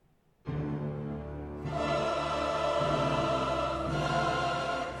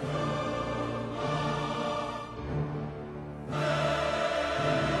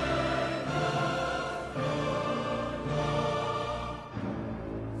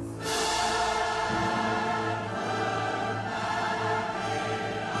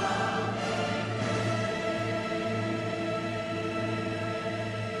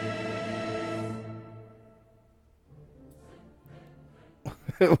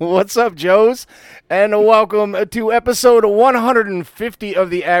What's up, Joes? And welcome to episode 150 of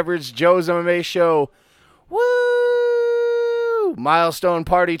the Average Joe's MMA Show. Woo! Milestone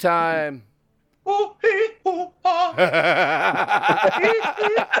party time. I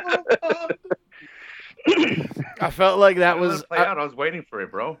felt like that was. I was waiting for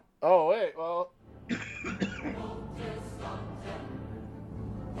it, bro. Oh, wait. Well,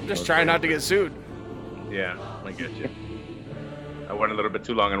 I'm just trying not to get sued. Yeah, I get you. I went a little bit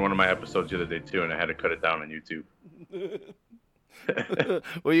too long on one of my episodes the other day, too, and I had to cut it down on YouTube.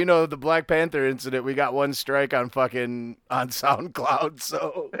 Well, you know, the Black Panther incident, we got one strike on SoundCloud,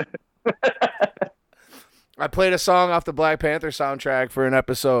 so I played a song off the Black Panther soundtrack for an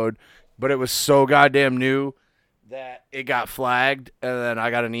episode, but it was so goddamn new that it got flagged, and then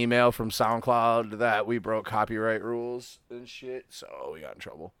I got an email from SoundCloud that we broke copyright rules and shit, so we got in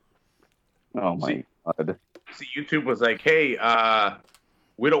trouble. Oh my God. See, YouTube was like, hey,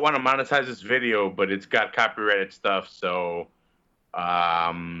 we don't want to monetize this video, but it's got copyrighted stuff, so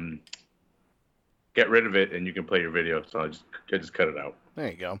get rid of it and you can play your video. So I just cut it out.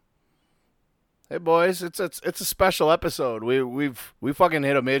 There you go. Hey boys, it's a special episode. We fucking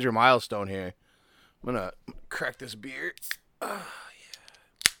hit a major milestone here. I'm gonna crack this beer. Oh,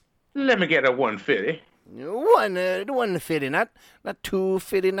 yeah. Let me get a 150. 150, not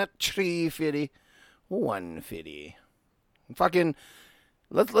 250, not 350. 150. Fucking.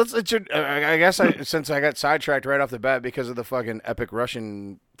 Let's I guess since I got sidetracked right off the bat because of the fucking epic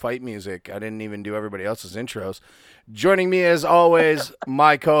Russian fight music, I didn't even do everybody else's intros. Joining me as always,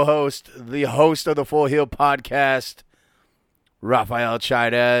 my co-host, the host of the Full Heel podcast, Rafael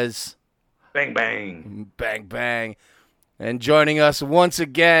Chaidez. Bang bang. Bang bang. And joining us once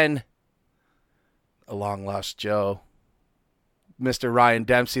again, a long lost Joe, Mr. Ryan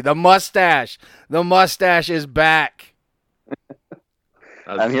Dempsey. The mustache is back.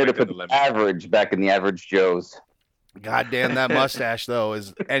 I'm here to put the average back in the average Joe's. God damn, that mustache, though,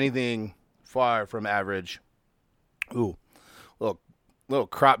 is anything far from average. Ooh, little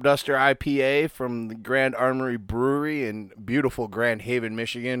crop duster IPA from the Grand Armory Brewery in beautiful Grand Haven,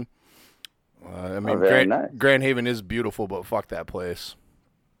 Michigan. Nice. Grand Haven is beautiful, but fuck that place.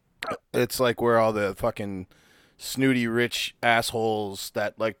 It's like where all the fucking snooty rich assholes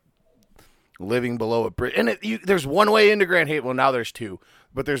that like living below a bridge. And there's one way into Grand Haven. Well, now there's two.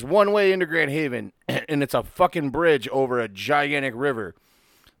 But there's one way into Grand Haven, and it's a fucking bridge over a gigantic river.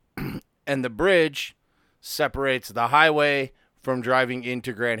 And the bridge separates the highway from driving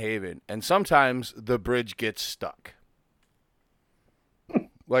into Grand Haven. And sometimes the bridge gets stuck.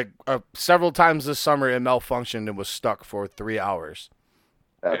 Like several times this summer, it malfunctioned and was stuck for 3 hours.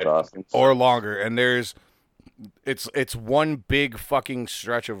 That's awesome. Or longer. And it's one big fucking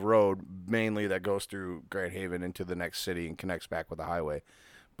stretch of road mainly that goes through Grand Haven into the next city and connects back with the highway.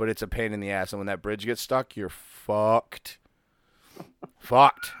 But it's a pain in the ass, and when that bridge gets stuck, you're fucked.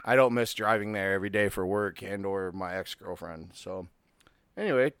 Fucked. I don't miss driving there every day for work and or my ex-girlfriend. So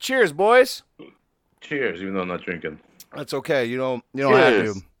anyway, cheers, boys. Cheers, even though I'm not drinking. That's okay. You don't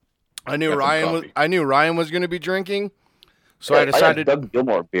have to. I knew Ryan was going to be drinking. So I decided Doug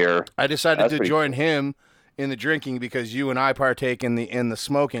Gilmore beer. I decided to join him in the drinking because you and I partake in the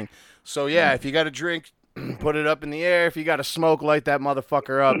smoking. So yeah, if you got to drink, put it up in the air. If you got to smoke, light that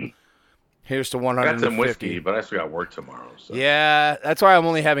motherfucker up. Here's to 150. Got some whiskey, but I still got work tomorrow. So. Yeah, that's why I'm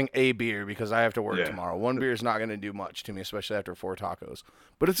only having a beer because I have to work tomorrow. One beer is not going to do much to me, especially after 4 tacos.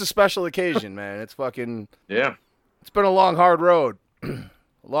 But it's a special occasion, man. It's fucking It's been a long, hard road.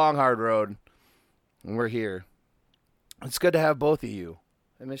 Long, hard road. And we're here. It's good to have both of you.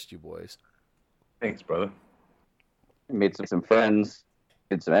 I missed you, boys. Thanks, brother. Made some friends,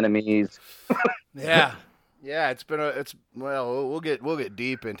 made some enemies. Yeah. We'll get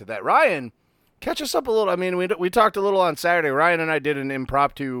deep into that. Ryan, catch us up a little. I mean, we talked a little on Saturday. Ryan and I did an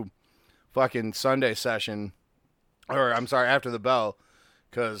impromptu fucking Sunday session, or I'm sorry, after the bell,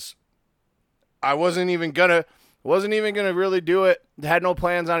 because I wasn't even gonna really do it. Had no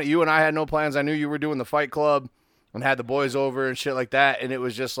plans on it. You and I had no plans. I knew you were doing the Fight Club and had the boys over and shit like that, and it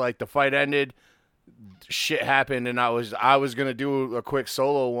was just like the fight ended. Shit happened, and I was gonna do a quick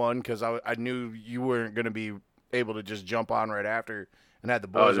solo one because I knew you weren't gonna be able to just jump on right after and had the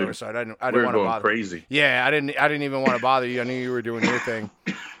boys over, so I didn't want to bother. Crazy. Yeah, I didn't even want to bother you. I knew you were doing your thing,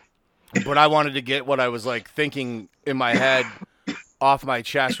 but I wanted to get what I was like thinking in my head off my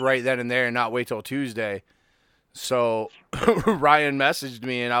chest right then and there, and not wait till Tuesday. So Ryan messaged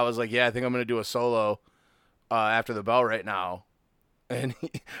me, and I was like, "Yeah, I think I'm gonna do a solo after the bell right now." And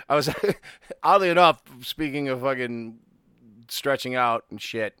I was, oddly enough, speaking of fucking stretching out and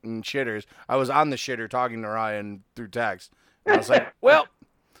shit and shitters, I was on the shitter talking to Ryan through text. And I was like, well,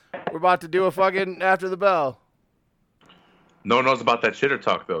 We're about to do a fucking after the bell. No one knows about that shitter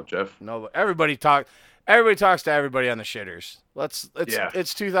talk though, Jeff. No, but everybody talks to everybody on the shitters.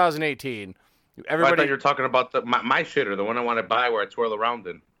 It's 2018. I Everybody. thought you were talking about my shitter, the one I want to buy where I twirl around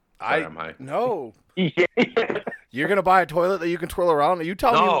in. Sorry, I'm high. No. You're gonna buy a toilet that you can twirl around? You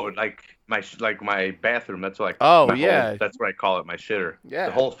tell me. No, like my bathroom. That's what that's what I call it. My shitter. Yeah.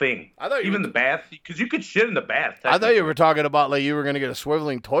 The whole thing. I thought even the bath, because you could shit in the bath. I thought you were talking about like you were gonna get a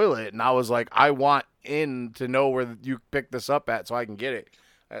swiveling toilet, and I was like, I want in to know where you picked this up at so I can get it.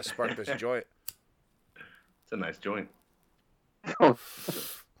 I sparked this joint. It's a nice joint.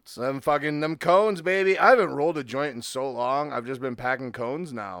 Some fucking them cones, baby. I haven't rolled a joint in so long. I've just been packing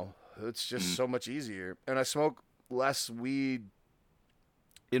cones now. It's just so much easier. And I smoke less weed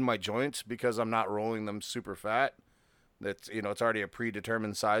in my joints because I'm not rolling them super fat. That's, it's already a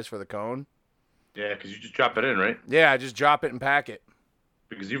predetermined size for the cone. Yeah, because you just drop it in, right? Yeah, I just drop it and pack it.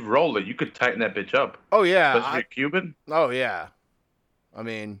 Because you've rolled it, you could tighten that bitch up. Oh, yeah. Especially Cuban? Oh, yeah. I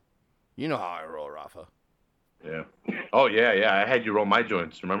mean, you know how I roll, Rafa. Yeah. Oh, yeah. I had you roll my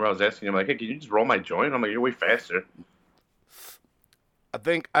joints. Remember I was asking you, I'm like, hey, can you just roll my joint? I'm like, you're way faster.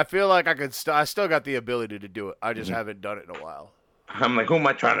 I feel like I still got the ability to do it. I just haven't done it in a while. I'm like, who am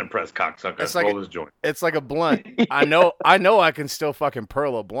I trying to impress, cocksucker? It's like roll this joint. It's like a blunt. I know I can still fucking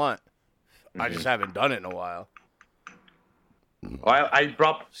pearl a blunt. I just haven't done it in a while. Well, I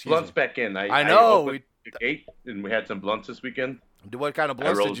brought blunts back in. I know. I opened the gate, and we had some blunts this weekend. What kind of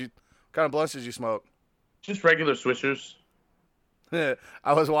blunts did you smoke? Just regular swishers.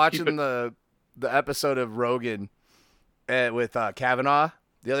 I was watching the episode of Rogan with Kavanaugh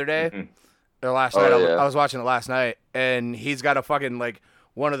the other day. Mm-hmm. Or last night. I was watching it last night, and he's got a fucking like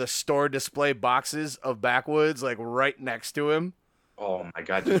one of the store display boxes of backwoods like right next to him. Oh my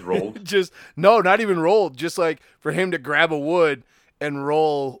god, just rolled? Not even rolled. Just like for him to grab a wood and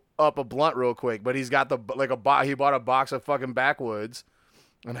roll up a blunt real quick. But he's got he bought a box of fucking backwoods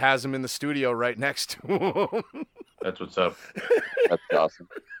and has them in the studio right next to him. That's what's up. That's awesome.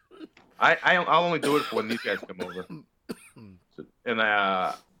 I'll only do it for when these guys come over. And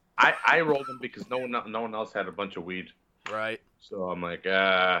I rolled them because no one else had a bunch of weed. Right. So I'm like,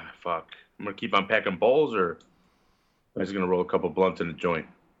 fuck. I'm gonna keep on packing bowls, or I'm just gonna roll a couple blunts in a joint.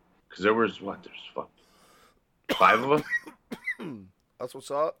 Because there's 5 of us. That's what's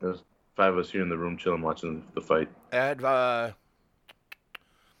up. There's 5 of us here in the room chilling, watching the fight. I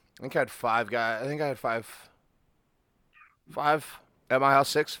think I had 5 guys. I think I had 5 at my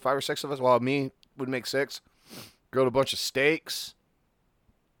house. 5 or 6 of us. Well, me would make 6. Grilled a bunch of steaks.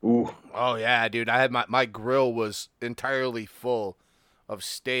 Ooh. Oh yeah, dude. I had my grill was entirely full of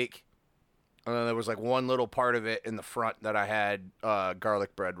steak, and then there was like one little part of it in the front that I had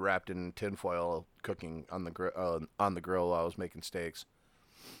garlic bread wrapped in tinfoil cooking on the grill. While I was making steaks.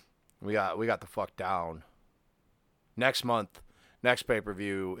 We got the fuck down. Next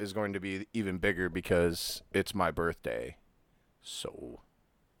pay-per-view is going to be even bigger because it's my birthday. So.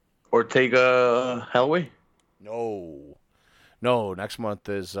 Ortega Hellway? No, next month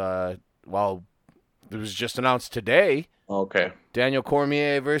is, it was just announced today. Okay. Daniel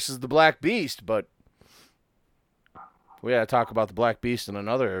Cormier versus the Black Beast, but we gotta talk about the Black Beast in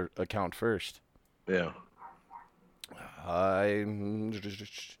another account first. Yeah. I don't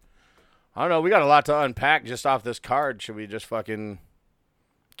know, we got a lot to unpack just off this card. Should we just fucking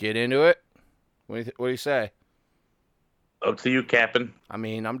get into it? What do you say? Up to you, Captain. I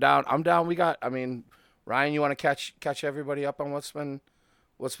mean, I'm down. Ryan, you want to catch everybody up on what's been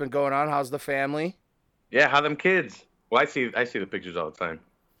going on? How's the family? Yeah, how them kids? Well, I see the pictures all the time.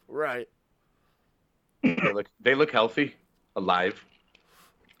 Right. They look healthy, alive.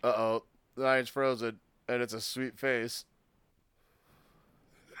 Uh-oh. Ryan's frozen, and it's a sweet face.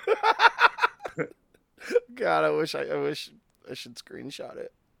 God, I wish I should screenshot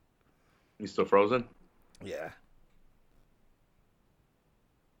it. You still frozen? Yeah.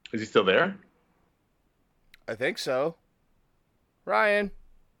 Is he still there? I think so. Ryan.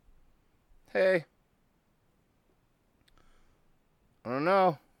 Hey. I don't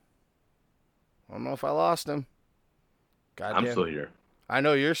know if I lost him. Goddamn. I'm still here. I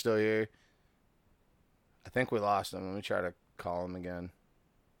know you're still here. I think we lost him. Let me try to call him again.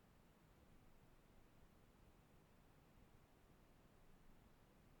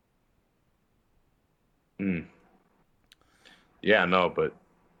 Yeah, no, but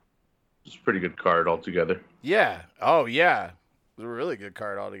it's a pretty good card altogether. Yeah. Oh, yeah. It was a really good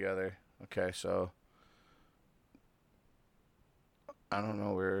card altogether. Okay, so I don't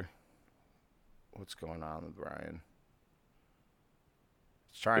know what's going on with Ryan.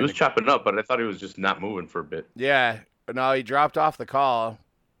 He was chopping up, but I thought he was just not moving for a bit. Yeah. No, he dropped off the call,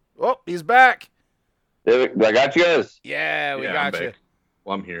 Oh, he's back. I got you guys. Yeah, we I'm got back. you.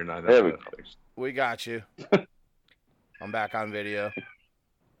 Well, I'm here now. There we go. We got you. I'm back on video.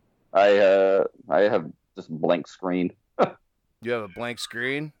 I have just a blank screen. You have a blank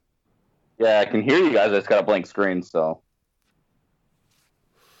screen? Yeah, I can hear you guys. I just got a blank screen, so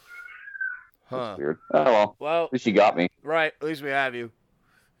Huh. that's weird. Oh well. At least you got me. Right. At least we have you.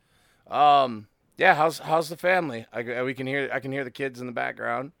 Yeah. How's the family? I can hear the kids in the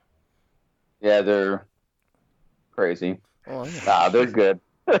background. Yeah, they're crazy. Oh, yeah. Nah, they're good.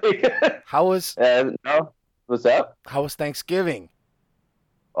 How was no, what's up? How was Thanksgiving?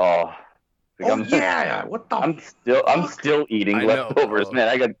 Oh, yeah. What the? I'm still eating leftovers,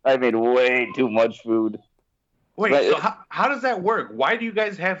 man. I made way too much food. Wait, so how does that work? Why do you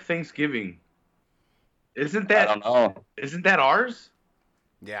guys have Thanksgiving? Isn't that? I don't know. Isn't that ours?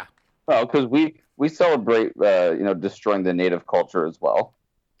 Yeah. Well, because we celebrate, destroying the native culture as well.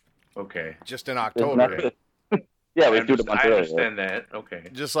 Okay. Just in October. Yeah, we do it a month earlier. I understand that. Okay.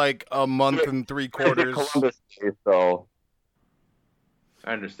 Just like a month and 3/4. Columbus Day, so.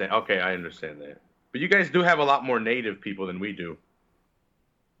 I understand. Okay, I understand that. But you guys do have a lot more native people than we do.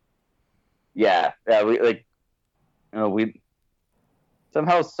 Yeah, we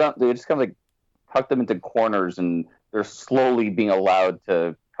somehow they just kind of like tuck them into corners, and they're slowly being allowed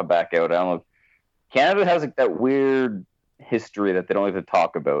to come back out. I don't know. Canada has like that weird history that they don't like to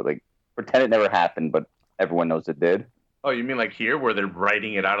talk about. Like pretend it never happened, but everyone knows it did. Oh, you mean like here where they're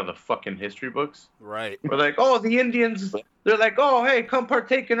writing it out of the fucking history books? Right. We're like, oh, the Indians, they're like, oh, hey, come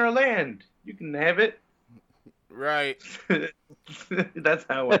partake in our land. You can have it. Right. That's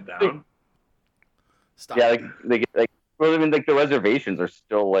how it went down. Stop. Yeah, well, I mean, like the reservations are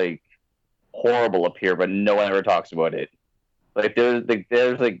still like horrible up here, but no one ever talks about it. Like there's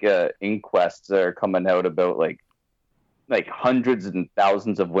inquests that are coming out about like hundreds and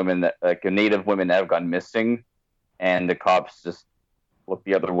thousands of women that native women that have gone missing, and the cops just look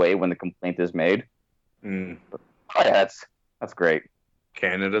the other way when the complaint is made. Mm. Oh, yeah, that's great.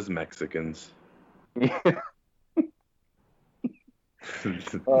 Canada's Mexicans.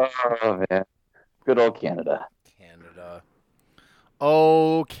 Oh man, good old Canada. Canada.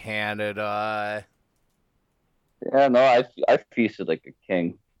 Oh, Canada. Yeah, no, I feasted like a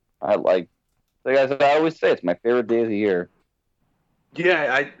king. Like I always say, it's my favorite day of the year.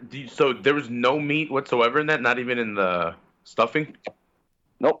 Yeah, so there was no meat whatsoever in that, not even in the stuffing?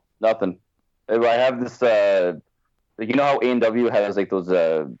 Nope, nothing. I have this, you know how A&W has like those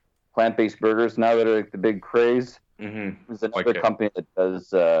plant-based burgers now that are like the big craze? Mm-hmm. There's another company that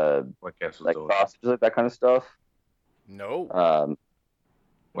does White Castle's like doing sausages, like that kind of stuff. No.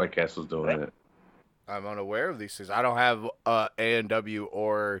 White Castle's doing it. I'm unaware of these things. I don't have A&W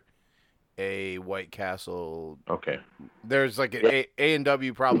or a White Castle. Okay. There's like an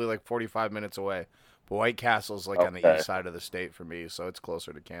A&W probably like 45 minutes away. But White Castle's like on the east side of the state for me, so it's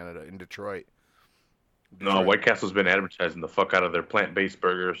closer to Canada, in Detroit. No, White Castle's been advertising the fuck out of their plant-based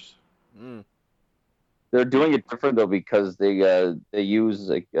burgers. Mm. They're doing it different though because they use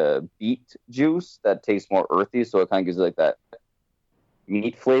like beet juice that tastes more earthy, so it kind of gives you like that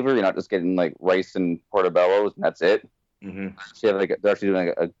meat flavor. You're not just getting like rice and portobellos and that's it. Mm-hmm. So they're actually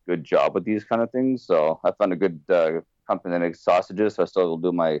doing a good job with these kind of things. So I found a good company that makes sausages. So I still will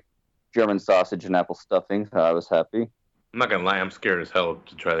do my German sausage and apple stuffing. So I was happy. I'm not gonna lie, I'm scared as hell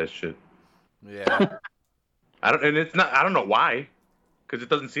to try that shit. Yeah. I don't know why, because it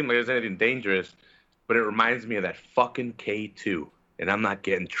doesn't seem like there's anything dangerous, but it reminds me of that fucking K2, and I'm not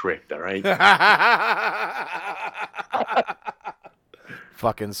getting tricked, all right?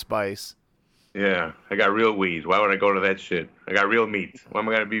 Fucking spice. Yeah, I got real weed. Why would I go to that shit? I got real meat. Why am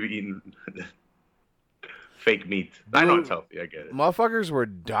I gonna be eating fake meat? I know it's healthy. I get it. Motherfuckers were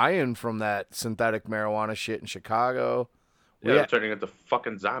dying from that synthetic marijuana shit in Chicago. Yeah, they're turning into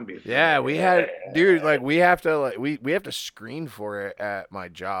fucking zombies. Yeah, we had, dude. Like we have to screen for it at my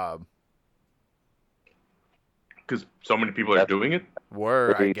job. Because so many people are doing it.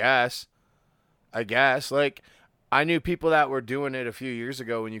 I guess. Like, I knew people that were doing it a few years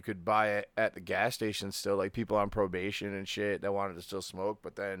ago when you could buy it at the gas station still, like people on probation and shit that wanted to still smoke,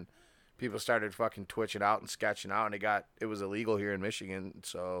 but then people started fucking twitching out and sketching out, and it was illegal here in Michigan,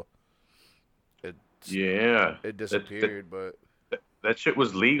 so it disappeared. But that shit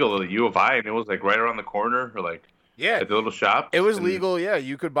was legal at the U of I, and it was like right around the corner, or like at the little shop. It was legal, yeah.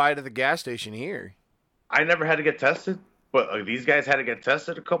 You could buy it at the gas station here. I never had to get tested. But like, these guys had to get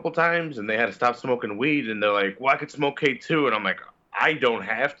tested a couple times, and they had to stop smoking weed. And they're like, "Well, I could smoke K2," and I'm like, "I don't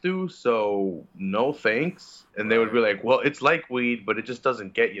have to, so no thanks." And they would be like, "Well, it's like weed, but it just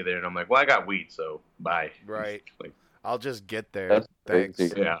doesn't get you there." And I'm like, "Well, I got weed, so bye." Right. Like, I'll just get there. That's Thanks.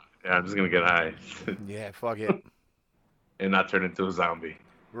 crazy. Yeah, I'm just gonna get high Yeah, fuck it. and not turn into a zombie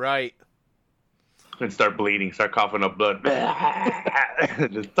Right. and start bleeding, start coughing up blood.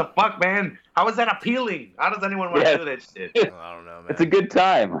 Just the fuck, man? How is that appealing? How does anyone want to do that shit? I don't know, man. It's a good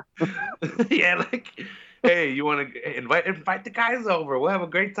time. Yeah, like, hey, you want to invite the guys over? We'll have a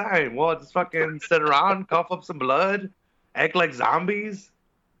great time. We'll just fucking sit around, cough up some blood, act like zombies.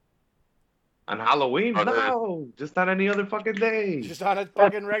 On Halloween? No, just on any other fucking day. Just on a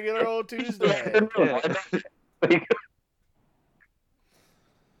fucking regular old Tuesday. Yeah.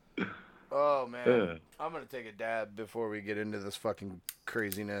 Oh, man. Yeah. I'm going to take a dab before we get into this fucking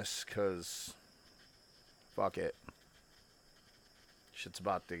craziness, because fuck it. Shit's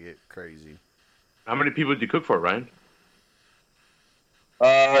about to get crazy. How many people did you cook for, Ryan?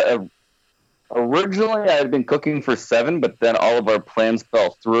 Originally, I had been cooking for 7, but then all of our plans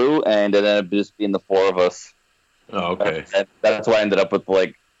fell through, and it ended up just being the 4 of us. Oh, okay. That's why I ended up with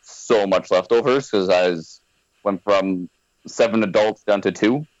like so much leftovers, because went from 7 adults down to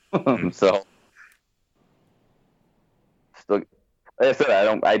 2. So, still, like I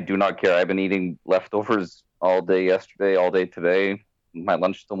said, I do not care. I've been eating leftovers all day yesterday, all day today, my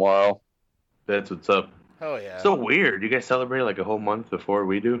lunch tomorrow. That's what's up. Oh, yeah. So weird. You guys celebrate like a whole month before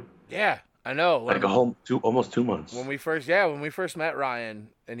we do? Yeah, I know. Like almost 2 months. When we first met Ryan,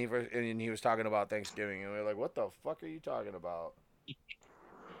 and he was talking about Thanksgiving, and we were like, "What the fuck are you talking about?"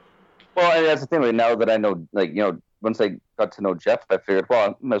 Well, and that's the thing. Like, now that I know, once I got to know Jeff, I figured,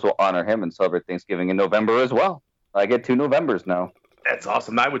 well, I might as well honor him and celebrate Thanksgiving in November as well. I get 2 Novembers now. That's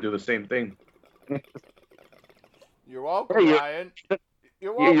awesome. I would do the same thing. You're welcome, Ryan.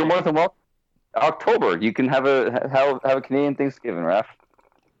 You're welcome. You're more than welcome. October, you can have a Canadian Thanksgiving, Raph.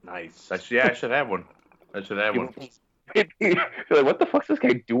 Nice. I should have one. You're like, what the fuck's this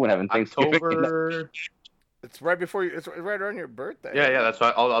guy doing having Thanksgiving? October. It's right before you. It's right around your birthday. Yeah. That's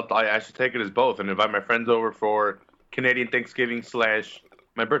why I should take it as both and invite my friends over for Canadian Thanksgiving /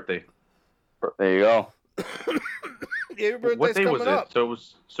 my birthday. There you go. Yeah, your birthday's What day was coming it? up. So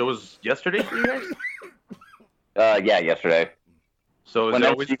it was yesterday for you guys? Yeah, yesterday. So is it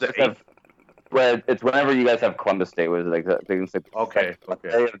always the 8th? Well, it's whenever you guys have Columbus Day. Was it like that? Okay.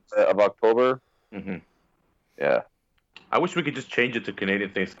 Day of October. Mm-hmm. Yeah. I wish we could just change it to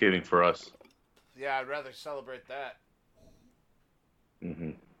Canadian Thanksgiving for us. Yeah, I'd rather celebrate that.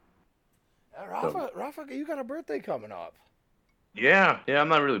 Mm-hmm. Rafa, you got a birthday coming up. Yeah, I'm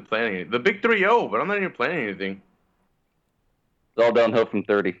not really planning it. The big 3-0, but I'm not even planning anything. It's all downhill from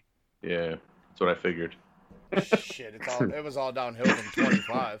 30. Yeah, that's what I figured. Shit, it was all downhill from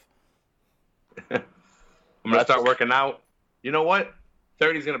 25. I'm gonna start working out. You know what?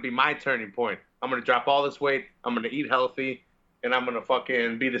 30 is gonna be my turning point. I'm gonna drop all this weight. I'm gonna eat healthy, and I'm gonna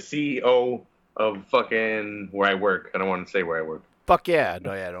fucking be the CEO of fucking where I work. I don't want to say where I work. Fuck yeah!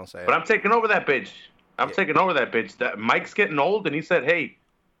 No, yeah, don't say it. But I'm taking over that bitch. Taking over that bitch. That Mike's getting old, and he said, "Hey,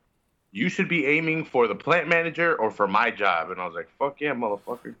 you should be aiming for the plant manager or for my job." And I was like, "Fuck yeah,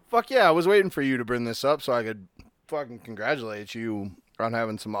 motherfucker." Fuck yeah! I was waiting for you to bring this up so I could fucking congratulate you on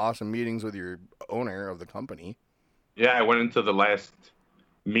having some awesome meetings with your owner of the company. Yeah, I went into the last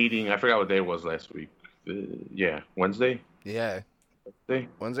meeting. I forgot what day it was last week. Wednesday. Yeah.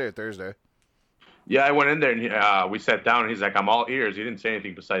 Wednesday or Thursday. Yeah, I went in there and we sat down and he's like, "I'm all ears." He didn't say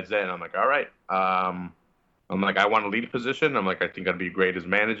anything besides that, and I'm like, "All right." I'm like, "I want a lead position." I'm like, "I think I'd be great as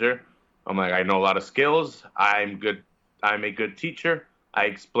manager." I'm like, "I know a lot of skills. I'm good. I'm a good teacher. I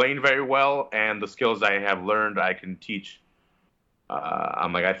explain very well, and the skills I have learned, I can teach."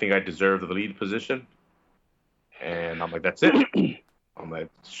 I'm like, "I think I deserve the lead position." And I'm like, "That's it." I'm like,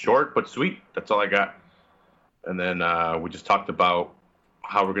 "Short but sweet. That's all I got." And then we just talked about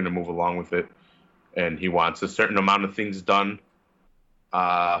how we're going to move along with it. And he wants a certain amount of things done,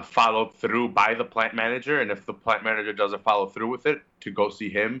 followed through by the plant manager. And if the plant manager doesn't follow through with it, to go see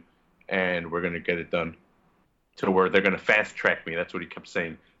him, and we're going to get it done. To where they're going to fast track me. That's what he kept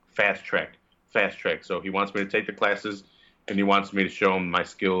saying. Fast track. So he wants me to take the classes, and he wants me to show him my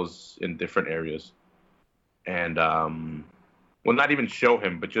skills in different areas. And, well, not even show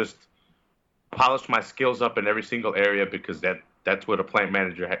him, but just polish my skills up in every single area, because that's what a plant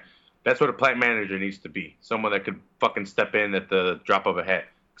manager That's what a plant manager needs to be. Someone that could fucking step in at the drop of a hat.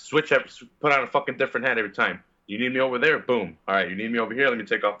 Put on a fucking different hat every time. You need me over there? Boom. All right, you need me over here? Let me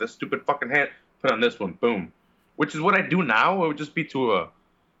take off this stupid fucking hat, put on this one. Boom. Which is what I do now. It would just be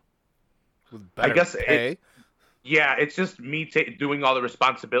I guess pay. It's just me doing all the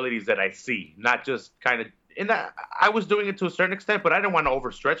responsibilities that I see, not just kind of. And I was doing it to a certain extent, but I didn't want to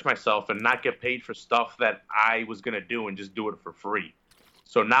overstretch myself and not get paid for stuff that I was gonna do and just do it for free.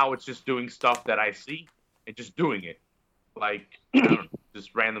 So now it's just doing stuff that I see and just doing it. like I don't know,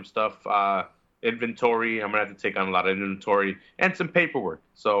 just random stuff. Inventory. I'm gonna have to take on a lot of inventory and some paperwork.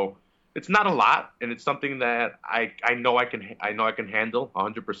 So it's not a lot, and it's something that I know I can handle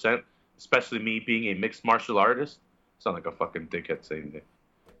 100%. Especially me being a mixed martial artist. Sound like a fucking dickhead saying that,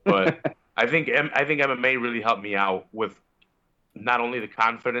 but I think MMA really helped me out with not only the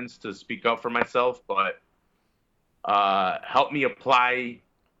confidence to speak up for myself, but helped me apply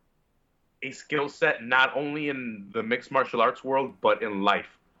a skill set not only in the mixed martial arts world but in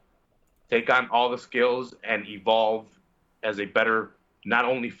life. Take on all the skills and evolve as a better not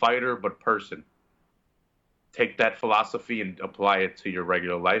only fighter but person. Take that philosophy and apply it to your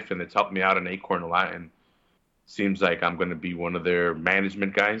regular life, and it's helped me out in Acorn a lot. And seems like I'm going to be one of their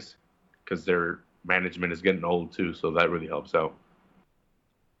management guys because their management is getting old too, so that really helps out.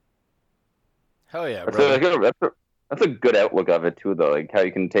 Hell yeah, brother. That's a good outlook of it too, though. Like how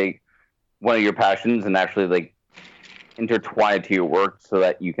you can take one of your passions and actually like intertwine it to your work, so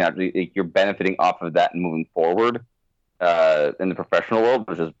that you can actually like, you're benefiting off of that and moving forward in the professional world,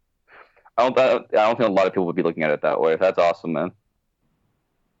 which is I don't think a lot of people would be looking at it that way. That's awesome, man.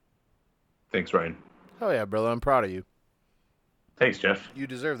 Thanks, Ryan. Hell yeah, brother. I'm proud of you. Thanks, Jeff. You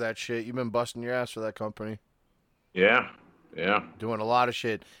deserve that shit. You've been busting your ass for that company. Yeah. Doing a lot of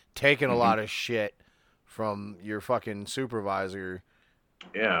shit. Taking a lot of shit from your fucking supervisor.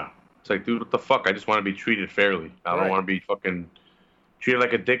 Yeah. It's like, dude, what the fuck? I just want to be treated fairly. I don't want to be fucking treated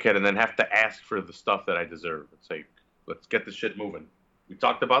like a dickhead and then have to ask for the stuff that I deserve. It's like, let's get this shit moving. We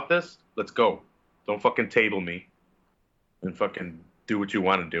talked about this. Let's go. Don't fucking table me and fucking do what you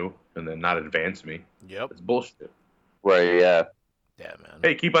want to do and then not advance me. Yep. It's bullshit. Right, yeah. Yeah, man.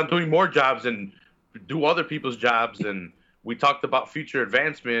 Hey, keep on doing more jobs and do other people's jobs. And we talked about future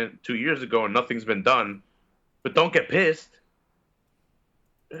advancement 2 years ago and nothing's been done. But don't get pissed.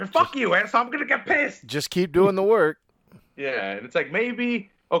 Fuck you, asshole. I'm going to get pissed. Just keep doing the work. Yeah, and it's like, maybe,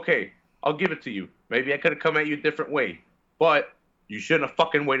 okay, I'll give it to you. Maybe I could have come at you a different way. But you shouldn't have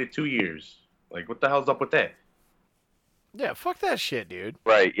fucking waited 2 years. Like, what the hell's up with that? Yeah, fuck that shit, dude.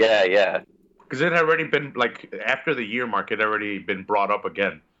 Right, yeah. Because it had already been, like, after the year mark, it had already been brought up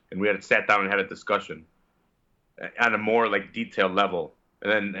again. And we had sat down and had a discussion on a more, like, detailed level.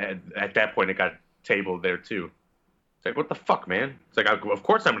 And then at that point, it got tabled there, too. It's like, what the fuck, man? It's like, of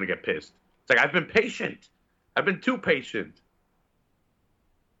course I'm going to get pissed. It's like, I've been patient. I've been too patient.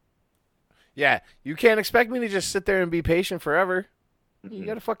 Yeah, you can't expect me to just sit there and be patient forever. You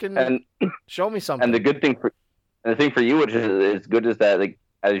gotta fucking show me something. And the thing for you, which is good, is that like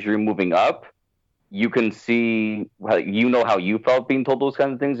as you're moving up, you can see you know how you felt being told those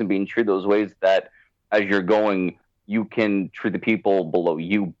kinds of things and being treated those ways. That as you're going, you can treat the people below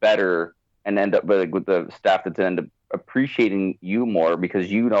you better and end up with the staff that's end up appreciating you more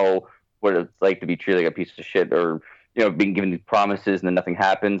because you know what it's like to be treated like a piece of shit or being given these promises and then nothing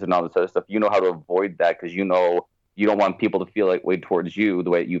happens and all this other stuff. You know how to avoid that because you know you don't want people to feel like way towards you the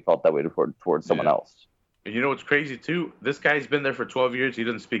way you felt that way towards someone else. And you know what's crazy too? This guy's been there for 12 years. He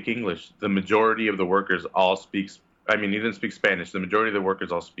doesn't speak English. The majority of the workers all speaks. I mean, he doesn't speak Spanish. The majority of the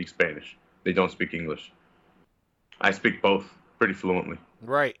workers all speak Spanish. They don't speak English. I speak both pretty fluently.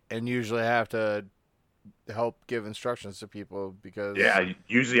 Right, and usually have to help give instructions to people because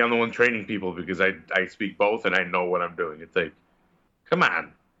usually I'm the one training people because I speak both and I know what I'm doing. It's like, come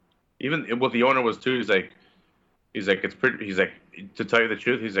on. Even what the owner was too. He's like it's pretty. He's like, to tell you the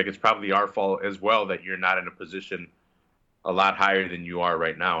truth, he's like, it's probably our fault as well that you're not in a position a lot higher than you are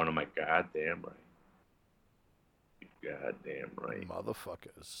right now. And I'm like, God damn right,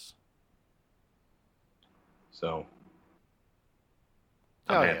 motherfuckers. So,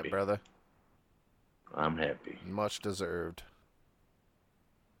 I'm happy, brother. I'm happy. Much deserved.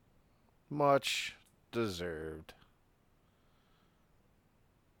 Much deserved.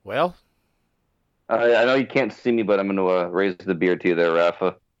 Well, I know you can't see me, but I'm going to raise the beer to you there,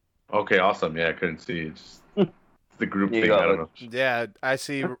 Rafa. Okay, awesome. Yeah, I couldn't see you. It's the group thing. I don't know. Yeah, I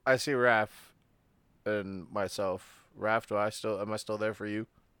see Raph and myself. Raph, am I still there for you?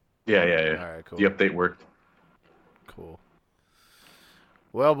 Yeah. All right, cool. The update worked. Cool.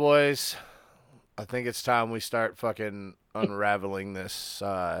 Well, boys, I think it's time we start fucking unraveling this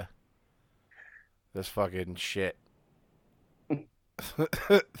this fucking shit.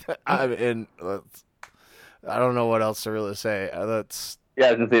 I don't know what else to really say. I was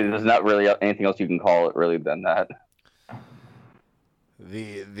gonna say there's not really anything else you can call it really than that.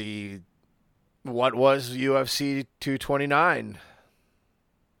 The what was UFC 229?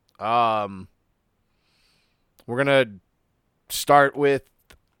 We're gonna start with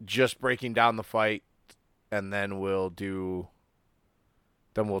just breaking down the fight, and then we'll do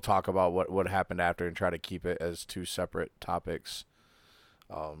then we'll talk about what happened after and try to keep it as two separate topics.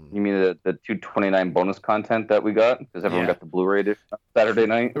 You mean the 229 bonus content that we got? Because everyone Yeah. got the Blu-ray edition on Saturday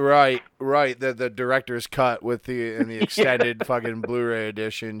night. Right. The director's cut with the extended fucking Blu-ray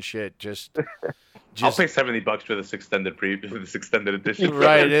edition shit. Just I'll pay $70 for this extended edition.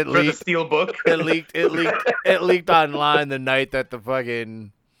 Right, For the steel book. It leaked online the night that the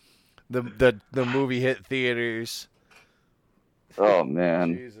fucking the movie hit theaters. Oh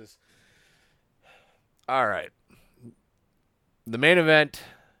man. Jesus. All right. The main event,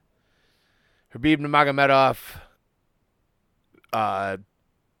 Khabib Nurmagomedov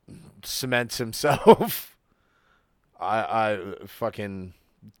cements himself I fucking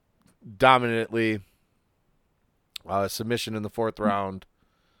dominantly submission in the 4th round.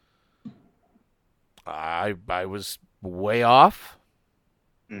 I was way off.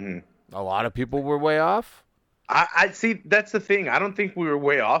 Mm-hmm. A lot of people were way off. I see. That's the thing. I don't think we were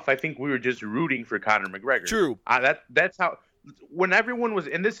way off. I think we were just rooting for Conor McGregor. True. That's how. When everyone was,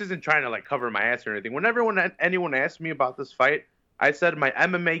 and this isn't trying to like cover my ass or anything. When anyone asked me about this fight, I said my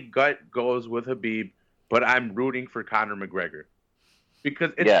MMA gut goes with Khabib, but I'm rooting for Conor McGregor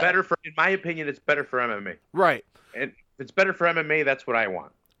because it's better for, in my opinion, it's better for MMA. Right. And if it's better for MMA, that's what I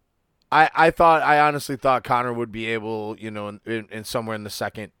want. I honestly thought Conor would be able, in somewhere in the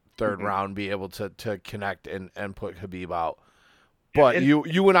 2nd, 3rd round, be able to connect and put Khabib out. But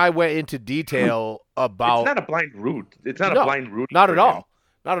you and I went into detail about. It's not a blind route. It's not a blind route. Not at all.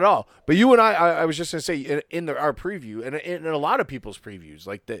 Not at all. But you and I was just gonna say in our preview and in a lot of people's previews,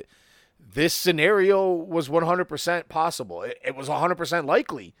 like this scenario was 100% possible. It was 100%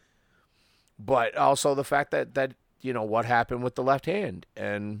 likely. But also the fact that what happened with the left hand,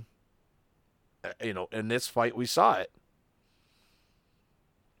 and in this fight we saw it.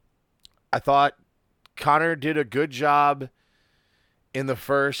 I thought Conor did a good job in the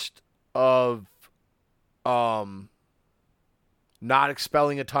first of not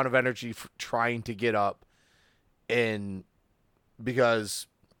expelling a ton of energy for trying to get up, and because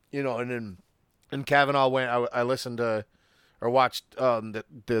and Kavanaugh went. I listened to or watched the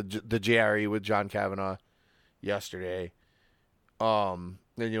JRE with John Kavanaugh yesterday. And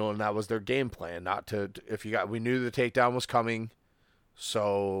that was their game plan, not to we knew the takedown was coming,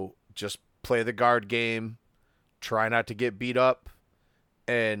 so just play the guard game, try not to get beat up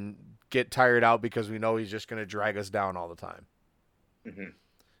and get tired out because we know he's just going to drag us down all the time. Mm-hmm.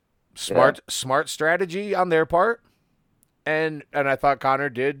 Smart strategy on their part. And I thought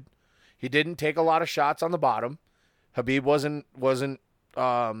Conor he didn't take a lot of shots on the bottom. Khabib wasn't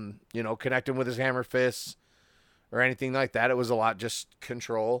connecting with his hammer fists or anything like that. It was a lot just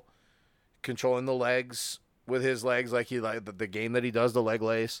controlling the legs with his legs, like the game that he does, the leg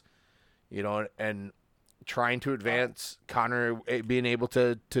lace, and trying to advance. Conor being able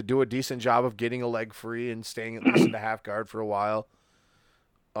to do a decent job of getting a leg free and staying at least in the half guard for a while.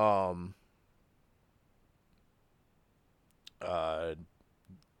 I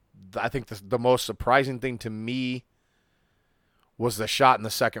think the most surprising thing to me was the shot in the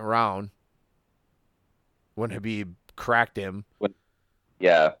 2nd round when Khabib cracked him.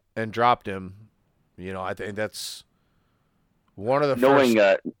 And dropped him. I think that's one of the first.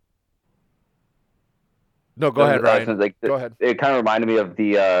 No, go ahead, Ryan. Go ahead. It kind of reminded me of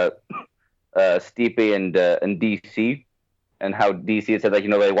the Stipe and DC, and how DC had said,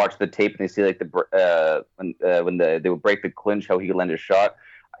 they watch the tape and they see when they would break the clinch, how he landed a shot.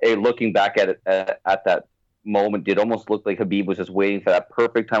 Looking back at it at that moment, it almost looked like Khabib was just waiting for that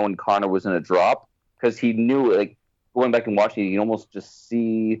perfect time when Conor was in a drop, because he knew, going back and watching, you can almost just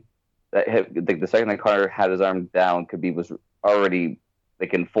see that the second that Conor had his arm down, Khabib was already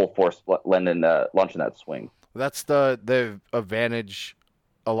in full force launching that swing. That's the advantage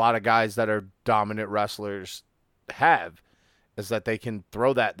a lot of guys that are dominant wrestlers have, is that they can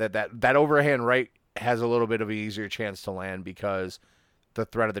throw that overhand right has a little bit of an easier chance to land because the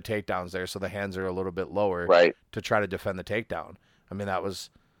threat of the takedown's there, so the hands are a little bit lower to try to defend the takedown. I mean, that was,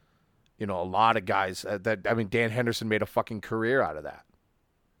 a lot of guys Dan Henderson made a fucking career out of that.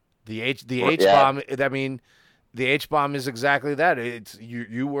 The H-bomb, the H-bomb is exactly that. It's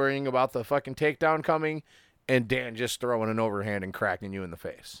you worrying about the fucking takedown coming and Dan just throwing an overhand and cracking you in the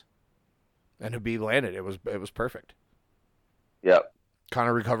face. And Khabib landed. It was perfect. Yep.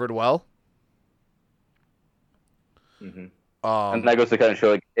 Conor recovered well. Mm-hmm. And that goes to kind of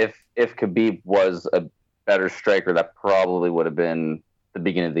show, if Khabib was a better striker, that probably would have been the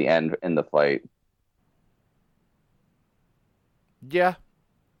beginning of the end in the fight. Yeah.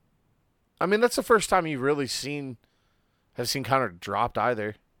 I mean, that's the first time you've really seen Conor dropped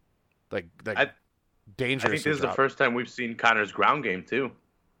either. Dangerous. I think this is the first time we've seen Conor's ground game too.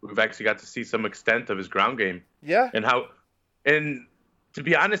 we've actually got to see some extent of his ground game. Yeah. And to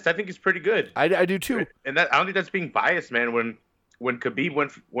be honest, I think he's pretty good. I do too. And I don't think that's being biased, man. When Khabib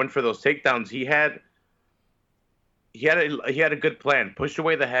went for those takedowns, he had a good plan. Push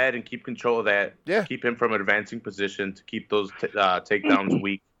away the head and keep control of that. Yeah. Keep him from an advancing position to keep those takedowns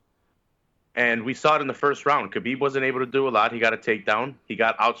weak. And we saw it in the first round. Khabib wasn't able to do a lot. He got a takedown. He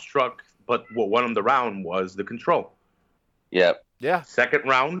got outstruck. But what won him the round was the control. Yep. Yeah. Second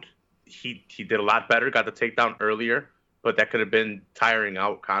round, he did a lot better. Got the takedown earlier. But that could have been tiring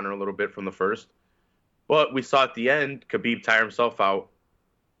out Conor a little bit from the first. But we saw at the end, Khabib tire himself out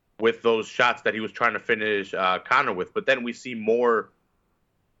with those shots that he was trying to finish Conor with. But then we see more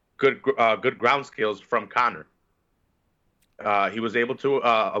good ground skills from Conor. He was able to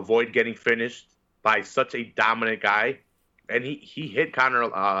avoid getting finished by such a dominant guy. And he hit Conor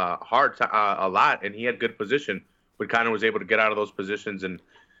hard a lot, and he had good position. But Conor was able to get out of those positions and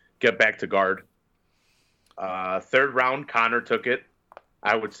get back to guard. Third round, Conor took it,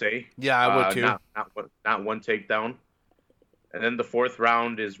 I would say. Yeah, I would too. Not one takedown. And then the fourth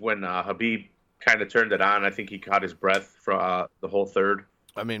round is when Khabib kind of turned it on. I think he caught his breath for the whole third.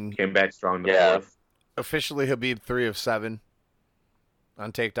 I mean, came back strong in the fourth. Officially, Khabib 3 of 7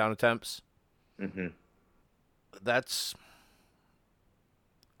 on takedown attempts. Mm-hmm. That's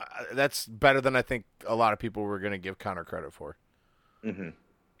better than I think a lot of people were going to give Conor credit for. Mm-hmm.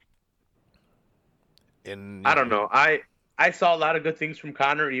 I don't know. I saw a lot of good things from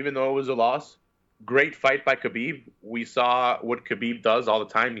Conor, even though it was a loss. Great fight by Khabib. We saw what Khabib does all the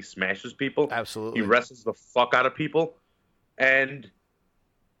time. He smashes people. Absolutely. He wrestles the fuck out of people. And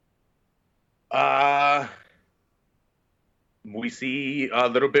we see a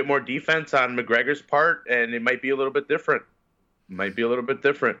little bit more defense on McGregor's part, and it might be a little bit different.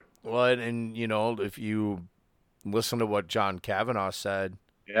 Well, and if you listen to what John Kavanaugh said,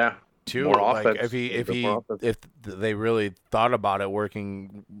 yeah, too, more like offense. if they really thought about it,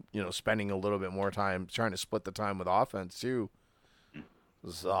 working, spending a little bit more time trying to split the time with offense too.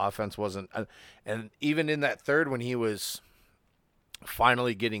 The offense wasn't, and even in that third when he was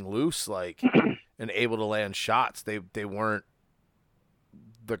finally getting loose, and able to land shots, they weren't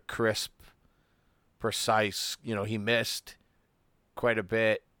the crisp, precise. He missed quite a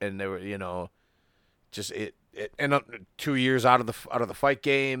bit, and they were, just it. And 2 years out of the fight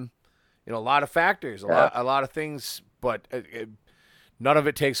game, a lot of factors, a lot of things, but none of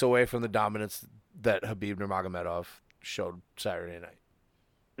it takes away from the dominance that Khabib Nurmagomedov showed Saturday night.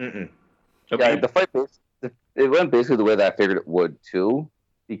 Mm-mm. Yeah, the fight it went basically the way that I figured it would too,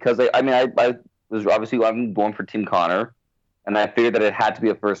 because I was obviously I'm going for Team Conor, and I figured that it had to be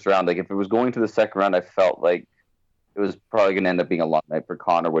a first round. Like if it was going to the second round, I felt like it was probably going to end up being a long night for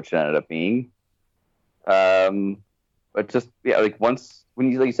Conor, which it ended up being. But just once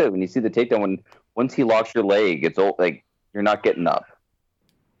when you you said when you see the takedown, once he locks your leg, it's like you're not getting up.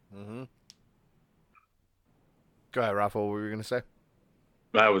 Mm-hmm. Go ahead, Rafa. What were you going to say?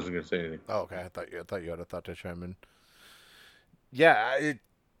 I wasn't going to say anything. Oh, okay. I thought you had a thought to chime in. Yeah,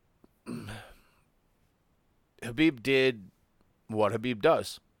 Khabib did what Khabib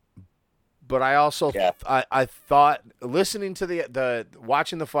does, but I also I thought listening to the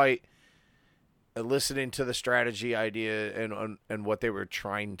watching the fight, listening to the strategy idea and what they were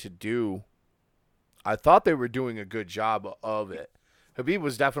trying to do, I thought they were doing a good job of it. Khabib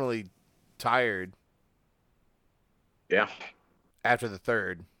was definitely tired. Yeah. After the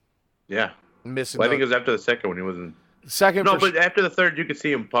third. Yeah. Missing. Well, I think it was after the second when he wasn't. Second. No, but after the third, you could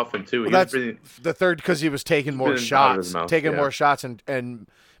see him puffing too. Well, that's the third because he was taking more shots, more shots and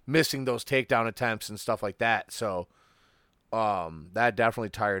missing those takedown attempts and stuff like that. So, that definitely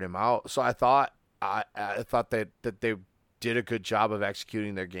tired him out. So I thought that they did a good job of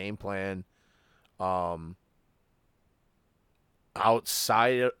executing their game plan.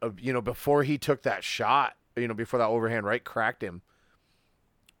 Outside of before he took that shot, before that overhand right cracked him,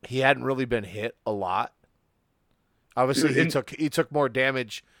 he hadn't really been hit a lot. Obviously, he took more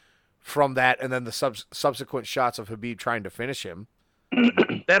damage from that, and then the subsequent shots of Khabib trying to finish him.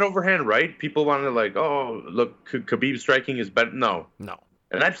 That overhand right, people wanted to oh, look, Khabib striking is better. No.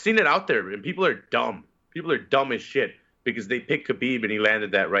 And I've seen it out there, and people are dumb. People are dumb as shit because they picked Khabib and he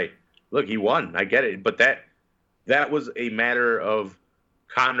landed that right. Look, he won. I get it, but that was a matter of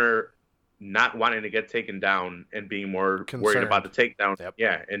Conor not wanting to get taken down and being more worried about the takedown. Yep.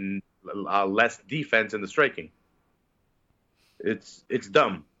 Yeah, and less defense in the striking. It's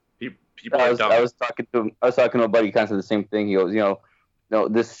dumb. People are dumb. I was talking to a buddy, kind of the same thing. He goes, no,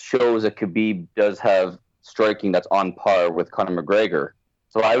 this shows that Khabib does have striking that's on par with Conor McGregor.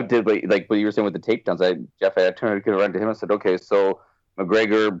 So I did like what you were saying with the takedowns. Jeff, I turned around to him and said, okay, so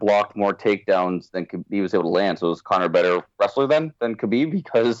McGregor blocked more takedowns than Khabib was able to land. So was Conor a better wrestler than Khabib?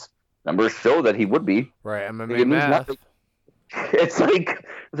 Because numbers show that he would be. Right, MMA It means math. nothing. It's like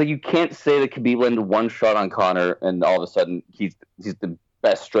you can't say that Khabib landed one shot on Conor and all of a sudden he's the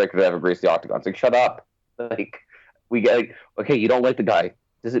best striker to ever grace the octagon. It's like, shut up. Like, we get like, okay, you don't like the guy.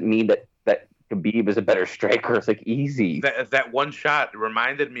 Does it mean that Khabib is a better striker? It's like, easy. That one shot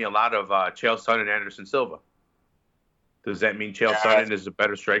reminded me a lot of Chael Sonnen and Anderson Silva. Does that mean Chael Sonnen is a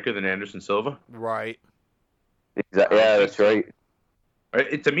better striker than Anderson Silva? Right. Exactly. Yeah, that's right.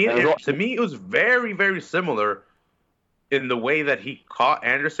 To me, it was very, very similar in the way that he caught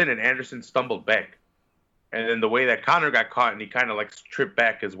Anderson and Anderson stumbled back. And then the way that Conor got caught and he kind of like tripped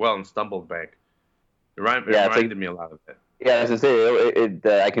back as well and stumbled back. It reminded me a lot of that. Yeah, as I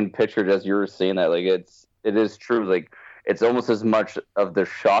say, I can picture it as you were saying that. Like, it is true. Like, it's almost as much of the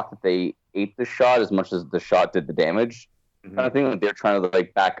shock that they ate the shot as much as the shot did the damage. Mm-hmm. Kind of thing. Like, they're trying to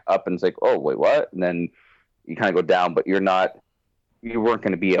like back up and it's like, oh wait, what? And then you kind of go down, but you weren't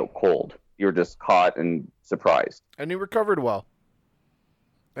going to be out cold. You were just caught and surprised. And he recovered well.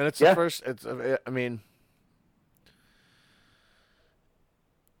 And it's the first. I mean,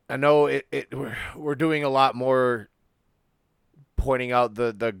 I know we're doing a lot more pointing out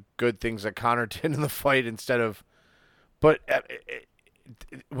the good things that Conor did in the fight instead of, but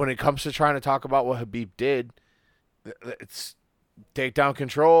when it comes to trying to talk about what Khabib did, it's takedown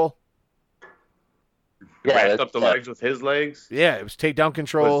control. Wrapped up the legs with his legs. Yeah, it was takedown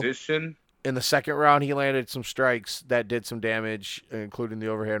control. Position. In the second round, he landed some strikes that did some damage, including the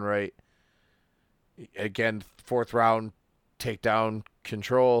overhand right. Again, fourth round, takedown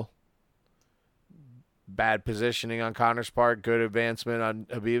control. Bad positioning on Conor's part. Good advancement on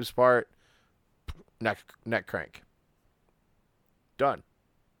Khabib's part. Neck crank. Done.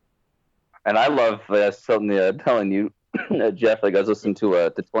 And I love something telling you, Jeff, like I was listening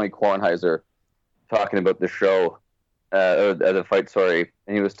to Tony Kornheiser talking about the show, or the fight, sorry,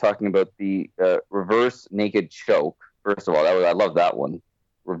 and he was talking about the reverse naked choke. First of all, I love that one.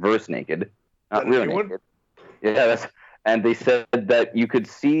 Reverse naked. Not really naked. Yeah, and they said that you could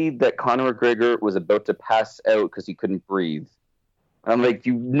see that Conor McGregor was about to pass out because he couldn't breathe. And I'm like,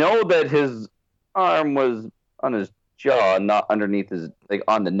 you know that his arm was on his jaw, not underneath his, like,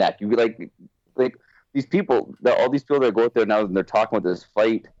 on the neck. You like these people, all these people that go out there now and they're talking about this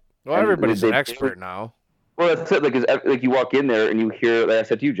fight. Well, everybody's an expert now. Well, that's it. Like you walk in there and you hear, like I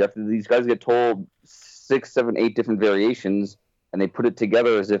said to you, Jeff, these guys get told 6, 7, 8 different variations, and they put it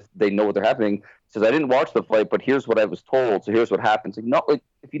together as if they know what they're happening. Says, I didn't watch the fight, but here's what I was told. So here's what happens. Like, not like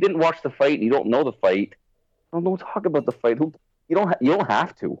if you didn't watch the fight and you don't know the fight, don't talk about the fight. You don't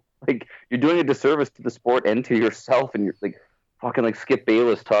have to. Like, you're doing a disservice to the sport and to yourself. And you're like fucking like Skip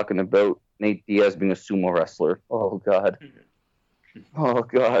Bayless talking about Nate Diaz being a sumo wrestler. Oh God. Oh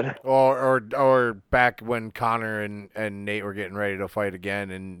God. Or back when Conor and Nate were getting ready to fight again,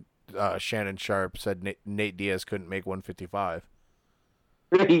 and Shannon Sharp said Nate Diaz couldn't make 155.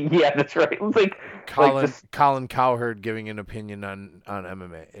 Yeah, that's right. It was like Colin Cowherd giving an opinion on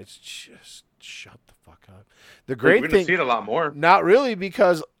MMA. It's just shut the fuck up. The great we're thing, gonna see it a lot more. Not really,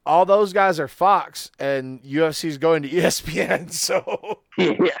 because all those guys are Fox and UFC's going to ESPN. So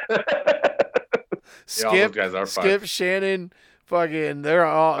yeah. All those guys are Fox. Skip, Shannon, fucking, they're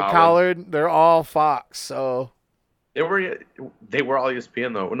all Collard. They're all Fox. So they were all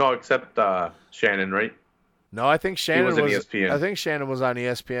ESPN though. No, except Shannon, right? No, I think Shannon was ESPN. I think Shannon was on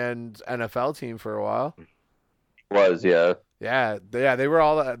ESPN's NFL team for a while. Yeah. Yeah, they were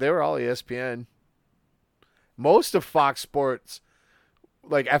all ESPN. Most of Fox Sports,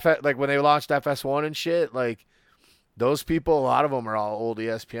 like when they launched FS1 and shit, like those people, a lot of them are all old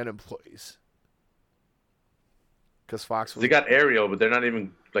ESPN employees. Because Fox they got Ariel, but they're not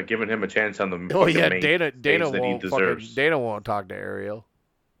even like giving him a chance on the. Oh yeah, Dana won't talk to Ariel.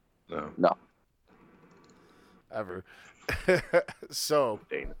 No. Ever. So,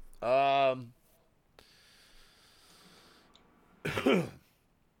 Dana.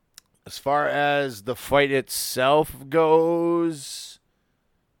 As far as the fight itself goes,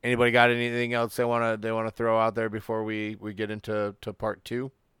 anybody got anything else they want to throw out there before we get into part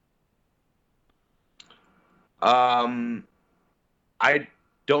 2? I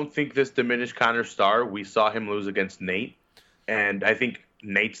don't think this diminished Conor's star. We saw him lose against Nate, and I think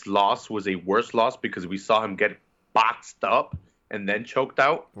Nate's loss was a worse loss because we saw him get boxed up and then choked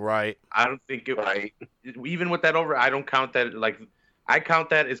out. Right. I don't think it. Right. Even with that over, I don't count that. Like, I count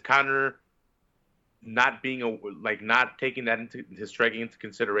that as Conor not being not taking that into his striking into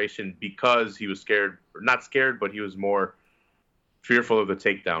consideration because he was scared, or not scared, but he was more fearful of the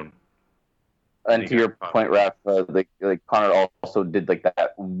takedown. And to your point, Raph, like Connor also did like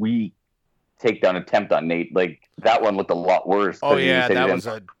that weak takedown attempt on Nate. Like that one looked a lot worse. Oh yeah, that was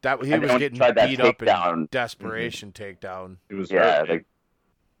he was getting beat up in desperation takedown. It was hurt, like,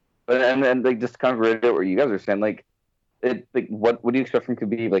 but and then like just kind of reiterate what you guys are saying, like it, like what do you expect from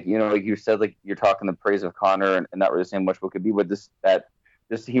Khabib? Like, you know, like you said, like you're talking the praise of Connor and not really saying much what Khabib, but this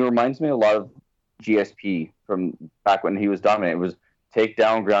he reminds me a lot of GSP from back when he was dominant. It was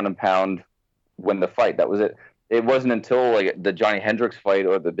takedown, ground and pound, win the fight. That was it. It wasn't until like the Johnny Hendricks fight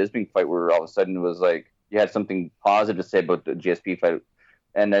or the Bisping fight where all of a sudden it was like you had something positive to say about the GSP fight.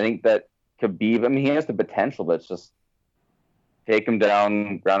 And I think that Khabib, I mean, he has the potential, but it's just take him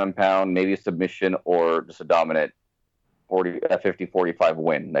down, ground and pound, maybe a submission or just a dominant 50-45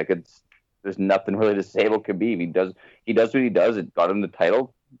 win. Like there's nothing really to say about Khabib. He does what he does. It got him the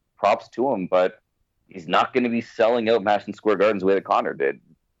title. Props to him, but he's not going to be selling out Madison Square Gardens the way that Connor did.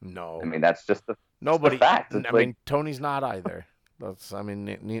 No, I mean that's just the fact. I mean, Tony's not either.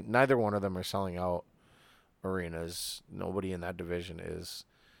 Neither one of them are selling out arenas. Nobody in that division is.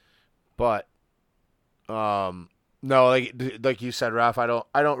 But, no, like you said, Ralph, I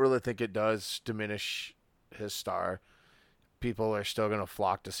don't really think it does diminish his star. People are still gonna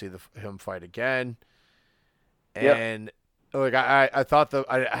flock to see him fight again. And like I thought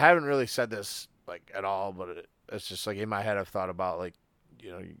I haven't really said this like at all, but it's just like in my head I've thought about like, you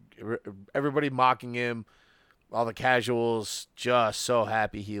know, everybody mocking him, all the casuals just so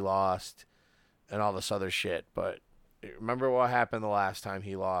happy he lost, and all this other shit. But remember what happened the last time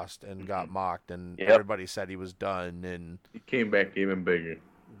he lost and got mocked, and everybody said he was done, and he came back even bigger.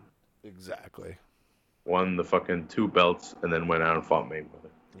 Exactly. Won the fucking 2 belts and then went out and fought Mayweather.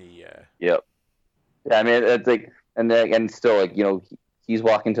 Yeah. Yep. Yeah, I mean it's like, and still like, you know, he's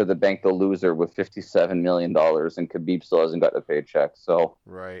walking to the bank the loser with $57 million, and Khabib still hasn't got a paycheck. So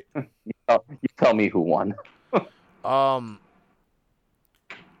right. You tell me who won.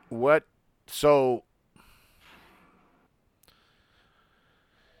 What? So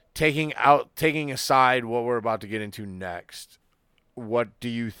taking aside what we're about to get into next, what do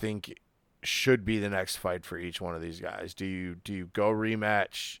you think should be the next fight for each one of these guys? Do you go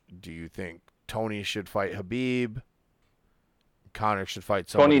rematch? Do you think Tony should fight Khabib? Connor should fight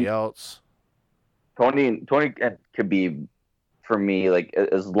somebody else? Tony and Khabib, for me, like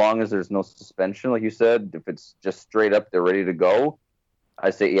as long as there's no suspension, like you said, if it's just straight up, they're ready to go. I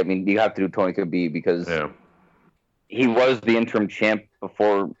say, I mean, you have to do Tony Khabib because he was the interim champ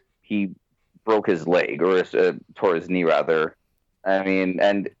before he broke his leg or tore his knee, rather. I mean,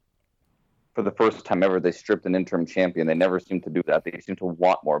 and for the first time ever, they stripped an interim champion. They never seem to do that. They seem to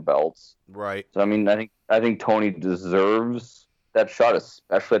want more belts. Right. So I mean, I think Tony deserves that shot,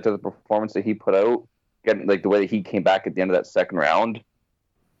 especially after the performance that he put out, getting like the way that he came back at the end of that second round.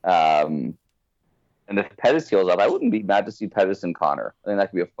 And if Pettis heals up, I wouldn't be mad to see Pettis and Connor. I think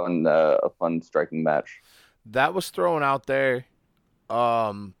that could be a fun striking match. That was thrown out there.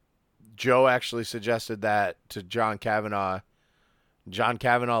 Joe actually suggested that to John Kavanagh. John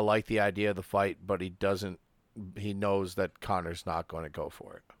Kavanagh liked the idea of the fight, but he doesn't. He knows that Connor's not going to go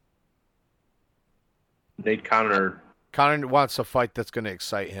for it. Connor wants a fight that's going to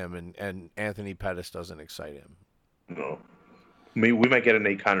excite him, and Anthony Pettis doesn't excite him. No. We might get a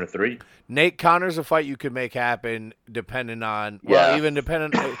Nate Connor 3. Nate Connor's a fight you could make happen depending on even if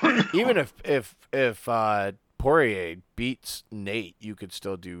Poirier beats Nate, you could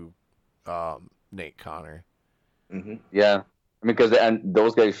still do Nate Connor. Mm-hmm. Yeah, I mean, because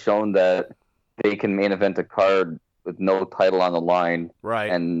those guys shown that they can main event a card with no title on the line,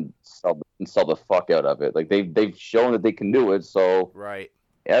 right, and sell the fuck out of it. Like they've shown that they can do it. So right,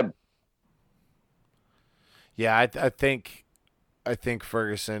 yeah. I think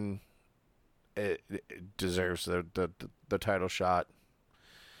Ferguson it deserves the title shot.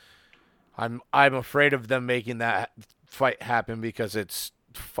 I'm afraid of them making that fight happen because it's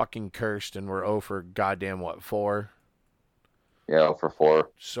fucking cursed and we're 0 for goddamn 4? Yeah, 0 for 4.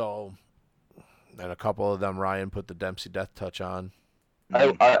 So, and a couple of them Ryan put the Dempsey death touch on.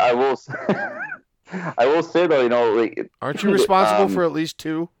 I will I will say though, you know, like, aren't you responsible for at least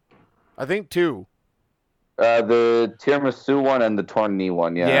 2? I think 2. The tiramisu one and the torn knee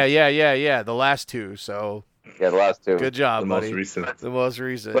one, yeah. Yeah. The last 2, so. Yeah, the last 2. Good job, buddy. The most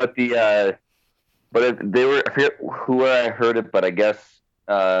recent. But they were, I forget where I heard it, but I guess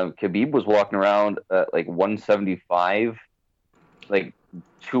Khabib was walking around at like 175, like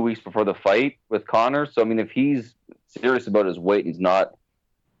 2 weeks before the fight with Connor. So, I mean, if he's serious about his weight, he's not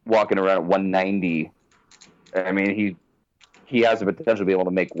walking around at 190. I mean, he has the potential to be able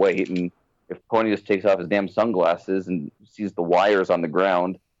to make weight, and if Tony just takes off his damn sunglasses and sees the wires on the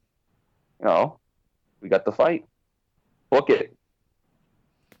ground, we got the fight. Book it.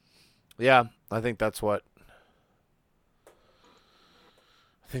 Yeah, I think that's what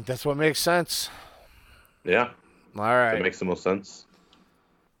makes sense. Yeah, All right. that makes the most sense.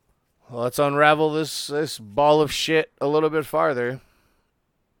 Well, let's unravel this ball of shit a little bit farther.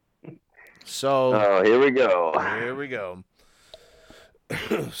 So, Here we go. Here we go.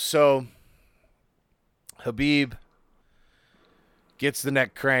 So, Khabib gets the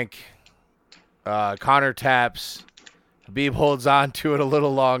neck crank. Conor taps. Khabib holds on to it a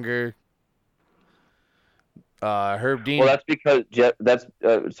little longer. Herb Dean. Well, that's because Jeff.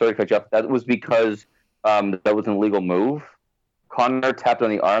 Sorry to cut you off. That was because that was an illegal move. Conor tapped on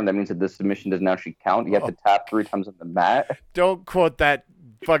the arm. That means that the submission doesn't actually count. You have to tap 3 times on the mat. Don't quote that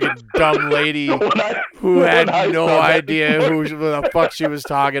fucking dumb lady who had no idea who the fuck she was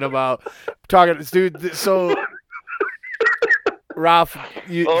talking about. Dude. So, Ralph,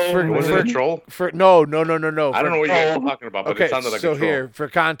 was it a troll? No. I don't know what you guys are talking about, but okay, it sounded like a so troll. here, for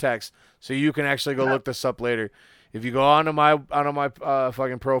context, so you can actually go look this up later. If you go onto my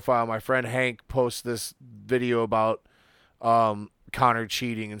fucking profile, my friend Hank posts this video about Conor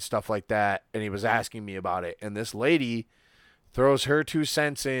cheating and stuff like that, and he was asking me about it. And this lady throws her 2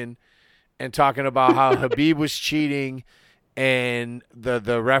 cents in and talking about how Khabib was cheating and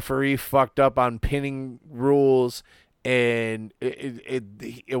the referee fucked up on pinning rules, and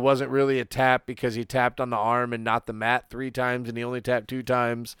it wasn't really a tap because he tapped on the arm and not the mat 3 times, and he only tapped 2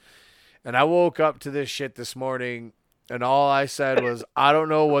 times. And I woke up to this shit this morning, and all I said was, I don't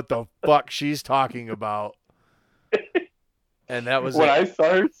know what the fuck she's talking about. And that was when it. I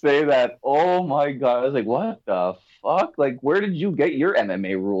saw her say that. Oh my god! I was like, "What the fuck? Like, where did you get your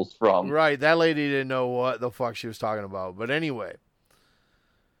MMA rules from?" Right, that lady didn't know what the fuck she was talking about. But anyway,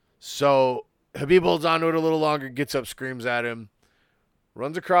 so Khabib holds on to it a little longer, gets up, screams at him,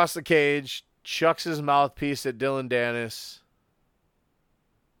 runs across the cage, chucks his mouthpiece at Dylan Dennis.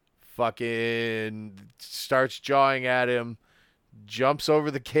 Fucking starts jawing at him, jumps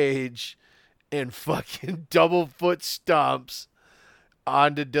over the cage, and fucking double foot stomps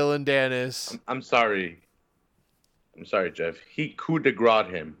onto Dylan Dennis. I'm sorry, Jeff. He coup de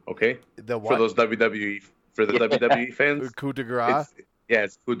grace him, okay? The what? For those WWE fans. Coup de grace?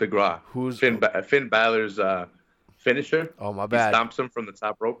 It's coup de grace. Who's Finn Balor's finisher? Oh, my bad. He stomps him from the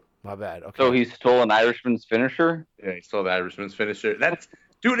top rope. My bad. Okay. So he stole an Irishman's finisher? Yeah, he stole the Irishman's finisher.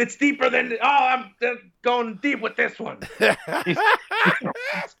 Dude, it's deeper than... Oh, I'm going deep with this one.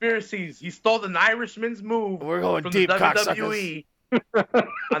 Conspiracies. He stole an Irishman's move. We're going from deep, the WWE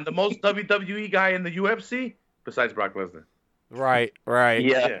on the most WWE guy in the UFC, besides Brock Lesnar. Right.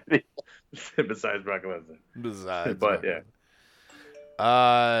 Yeah. Besides Brock Lesnar. But,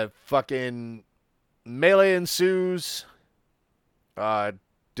 yeah. Fucking melee ensues.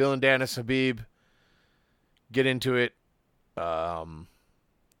 Dylan Dennis, Khabib get into it.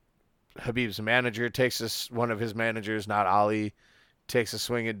 Khabib's manager one of his managers, not Ali, takes a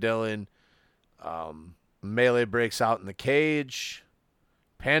swing at Dylan. Melee breaks out in the cage.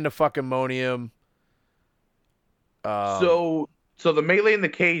 Pandemonium. So the melee in the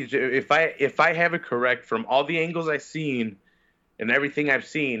cage, if I have it correct, from all the angles I've seen and everything I've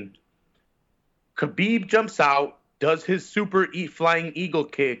seen, Khabib jumps out, does his super flying eagle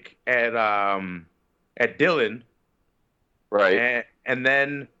kick at Dylan, right, and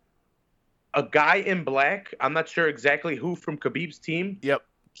then a guy in black, I'm not sure exactly who from Khabib's team,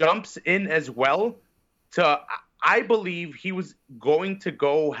 jumps in as well. I believe he was going to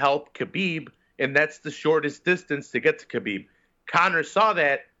go help Khabib, and that's the shortest distance to get to Khabib. Conor saw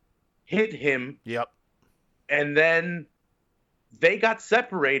that, hit him, and then they got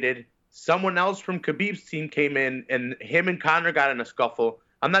separated. Someone else from Khabib's team came in, and him and Conor got in a scuffle.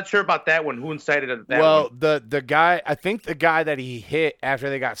 I'm not sure about that one. Who incited that one? Well, the guy, I think the guy that he hit after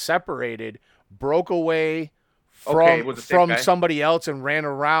they got separated broke away from somebody else and ran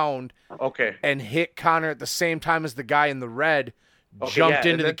around and hit Conor at the same time as the guy in the red jumped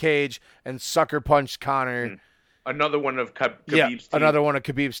into the cage and sucker punched Conor. Another one of Khabib's team. Another one of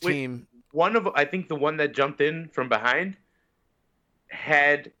Khabib's team. I think the one that jumped in from behind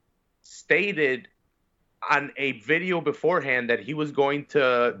had stated on a video beforehand that he was going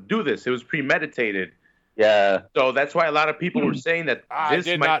to do this. It was premeditated. Yeah. So that's why a lot of people were saying that this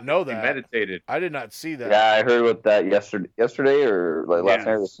did might not know be that. premeditated. I did not see that. Yeah, I heard about that yesterday or like last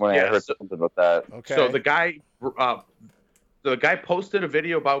night or this morning. I heard something about that. Okay. So the guy posted a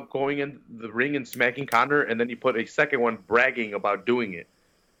video about going in the ring and smacking Conor, and then he put a second one bragging about doing it.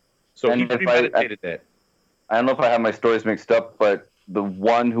 So he premeditated that. I don't know if I have my stories mixed up, but the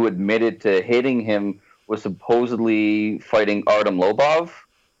one who admitted to hitting him was supposedly fighting Artem Lobov,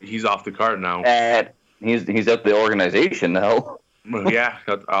 He's off the card now. And he's at the organization now. Yeah,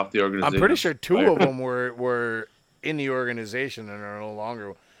 off the organization. I'm pretty sure 2 of them were in the organization and are no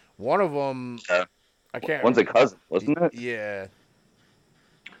longer. One of them, I can't. One's a cousin, wasn't it? Yeah.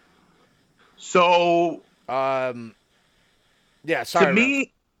 So, yeah.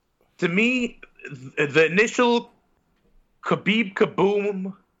 Sorry. To me, the initial Khabib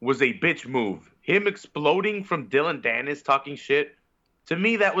Kaboom was a bitch move. Him exploding from Dylan Dennis talking shit. To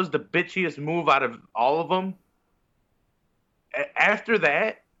me, that was the bitchiest move out of all of them. After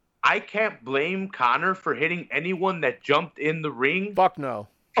that, I can't blame Conor for hitting anyone that jumped in the ring. Fuck no.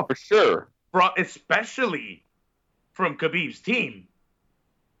 Oh, for sure. Especially from Khabib's team.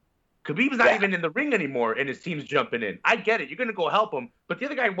 Khabib's not even in the ring anymore, and his team's jumping in. I get it. You're going to go help him. But the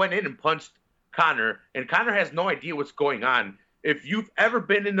other guy went in and punched Conor, and Conor has no idea what's going on. If you've ever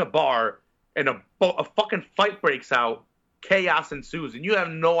been in a bar and a fucking fight breaks out, chaos ensues, and you have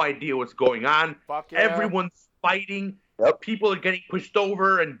no idea what's going on. Fuck yeah. Everyone's fighting. Yep. People are getting pushed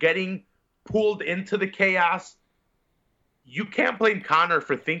over and getting pulled into the chaos. You can't blame Conor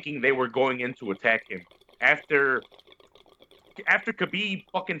for thinking they were going in to attack him after Khabib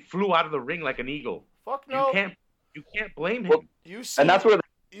fucking flew out of the ring like an eagle. Fuck no. You can't blame him. Well, and that's where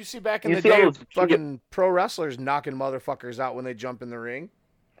you see back in the day, fucking pro wrestlers knocking motherfuckers out when they jump in the ring.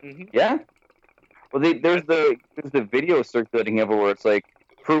 Mm-hmm. Yeah. Well, there's the video circulating everywhere. It's like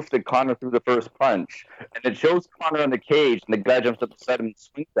proof that Conor threw the first punch, and it shows Conor in the cage, and the guy jumps up beside him and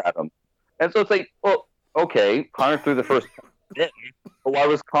swings at him. And so it's like, well, okay, Conor threw the first punch, but why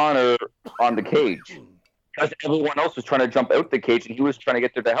was Conor on the cage? Because everyone else was trying to jump out the cage, and he was trying to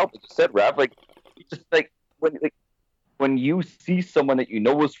get there to help. Like you said, Rav, just when you see someone that you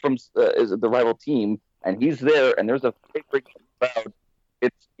know is from is the rival team, and he's there, and there's a fight breaking crowd,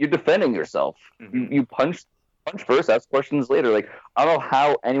 you're defending yourself. Mm-hmm. You punch first, ask questions later. Like, I don't know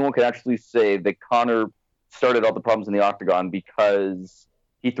how anyone can actually say that Conor started all the problems in the octagon because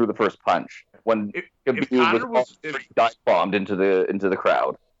he threw the first punch when dive bombed into the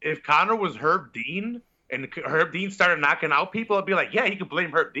crowd. If Conor was Herb Dean and Herb Dean started knocking out people, I'd be like, yeah, you could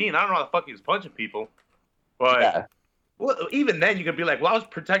blame Herb Dean. I don't know how the fuck he was punching people, but well, even then you could be like, well, I was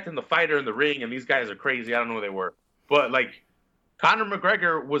protecting the fighter in the ring, and these guys are crazy. I don't know who they were, but like. Conor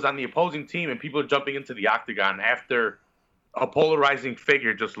McGregor was on the opposing team, and people are jumping into the octagon after a polarizing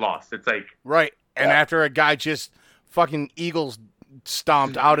figure just lost. It's like right, and after a guy just fucking eagles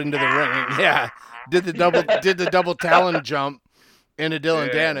stomped out into the ring, did the double talon jump into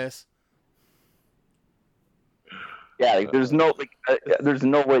Dylan Dennis. Yeah, like, there's no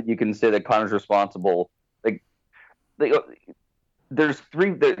way you can say that Conor's responsible. There's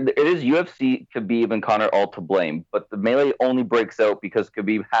three. It is UFC, Khabib, and Conor all to blame, but the melee only breaks out because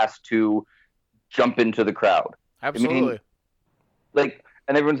Khabib has to jump into the crowd. Absolutely. I mean,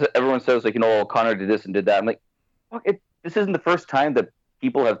 and everyone says Conor did this and did that. I'm like, fuck it. This isn't the first time that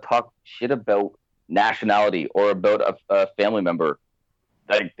people have talked shit about nationality or about a family member.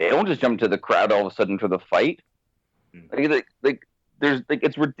 Like, they don't just jump into the crowd all of a sudden for the fight.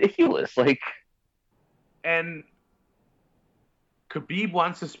 It's ridiculous. And Khabib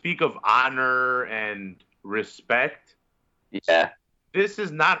wants to speak of honor and respect. Yeah. This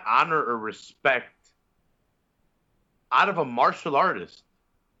is not honor or respect out of a martial artist.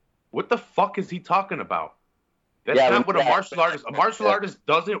 What the fuck is he talking about? That's not what a martial artist... A martial artist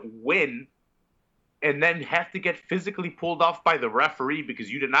doesn't win and then have to get physically pulled off by the referee because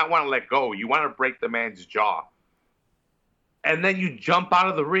you did not want to let go. You want to break the man's jaw. And then you jump out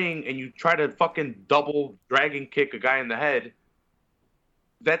of the ring and you try to fucking double dragon kick a guy in the head.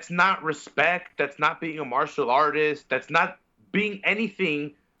 That's not respect. That's not being a martial artist. That's not being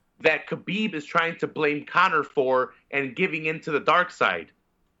anything that Khabib is trying to blame Conor for and giving into the dark side.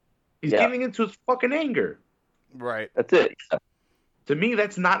 He's giving into his fucking anger. Right. That's it. To me,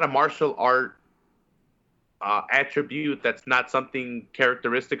 that's not a martial art attribute. That's not something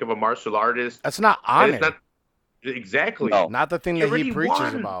characteristic of a martial artist. That's not honor. Exactly. No. Not the thing that he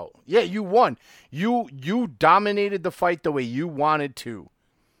preaches about. Yeah, you won. You dominated the fight the way you wanted to.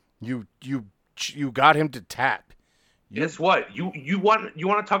 You got him to tap. Guess what? You want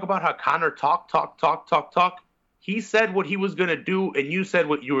to talk about how Conor talk? He said what he was gonna do, and you said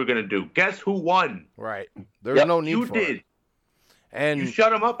what you were gonna do. Guess who won? Right. There's no need for it. You did. And you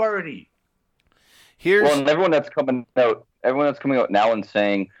shut him up already. And everyone that's coming out now and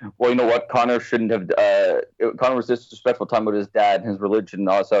saying, well, you know what, Conor shouldn't have. Conor was disrespectful, talking about his dad and his religion and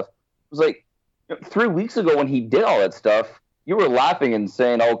all that stuff. It was like 3 weeks ago when he did all that stuff. You were laughing and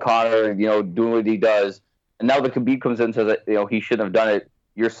saying, "Oh, Conor, doing what he does," and now the Khabib comes in and says that he shouldn't have done it.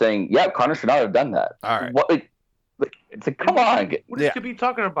 You're saying, "Yeah, Conor should not have done that." All right. What? It's like, come on. What is Khabib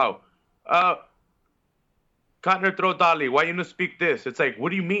talking about? Connor throw Dali. Why you not speak this? It's like, what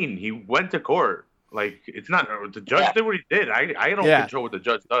do you mean? He went to court. Like, it's not the judge did what he did. I don't control what the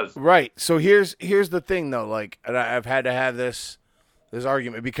judge does. Right. So here's the thing though. Like, and I've had to have this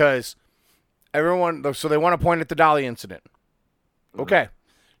argument because everyone. So they want to point at the Dali incident. Okay.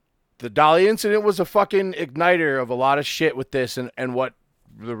 The Dali incident was a fucking igniter of a lot of shit with this and what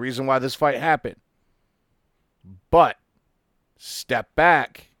the reason why this fight happened. But step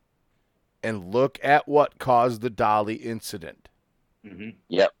back and look at what caused the Dali incident. Mm-hmm.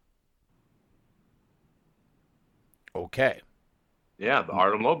 Yep. Okay. Yeah, the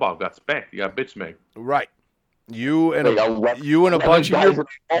Artem Lobov got spanked. You got bitch smacked. Right. You and a bunch of your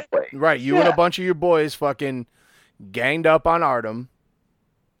and a bunch of your boys fucking ganged up on Artem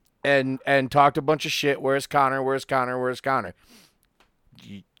and talked a bunch of shit. Where's Connor? Where's Connor? Where's Connor?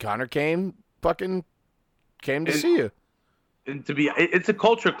 Connor came to see you. And it's a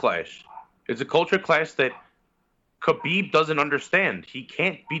culture clash. It's a culture clash that Khabib doesn't understand. He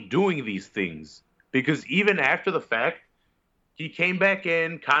can't be doing these things because even after the fact, he came back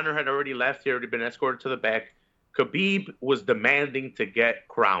in. Connor had already left. He had already been escorted to the back. Khabib was demanding to get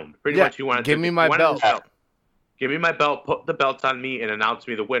crowned. Pretty much, he wanted give me my belt. Give me my belt. Put the belt on me and announce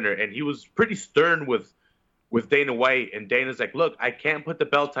me the winner. And he was pretty stern with Dana White. And Dana's like, look, I can't put the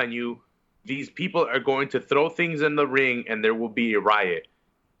belt on you. These people are going to throw things in the ring, and there will be a riot.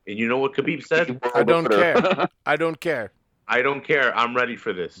 And you know what Khabib said? I don't care. I don't care. I don't care. I'm ready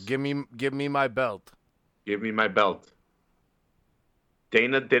for this. Give me my belt. Give me my belt.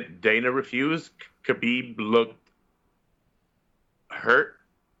 Dana refused. Khabib looked hurt.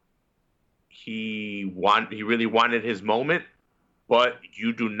 He really wanted his moment, but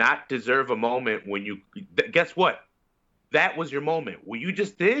you do not deserve a moment when you. Guess what? That was your moment. What you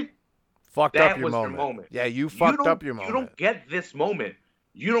just did. Fucked up your moment. Yeah, you fucked up your moment. You don't get this moment.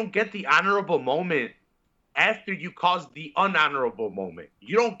 You don't get the honorable moment after you caused the unhonorable moment.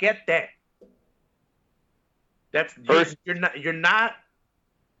 You don't get that. That's you're not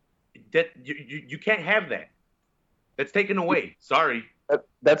that you can't have that. That's taken away. Sorry.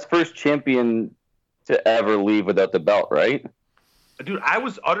 That's first champion to ever leave without the belt, right? Dude, I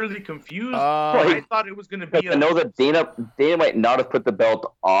was utterly confused. I thought it was going to be. I know that Dana might not have put the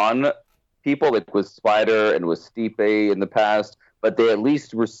belt on people, like with Spider and with Stipe in the past, but they at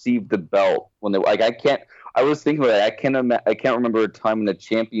least received the belt when they like. I was thinking about it. I can't remember a time when the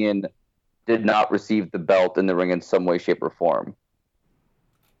champion did not receive the belt in the ring in some way, shape, or form.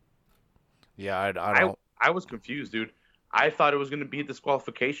 Yeah, I don't. I was confused, dude. I thought it was going to be a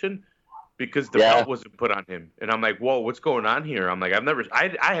disqualification because the belt wasn't put on him, and I'm like, whoa, what's going on here? I'm like,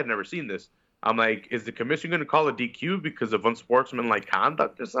 I had never seen this. I'm like, is the commission going to call a DQ because of unsportsmanlike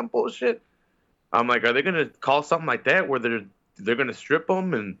conduct or some bullshit? I'm like, are they going to call something like that where they're going to strip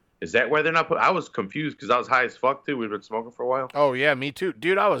them? And is that why they're not put? I was confused because I was high as fuck too. We've been smoking for a while. Oh yeah, me too,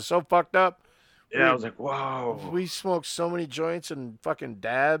 dude. I was so fucked up. Yeah, I was like, wow. We smoked so many joints and fucking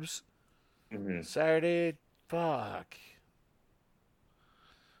dabs. Mm-hmm. Saturday, fuck.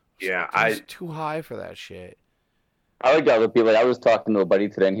 Yeah, I was too high for that shit. I like other people. Like, I was talking to a buddy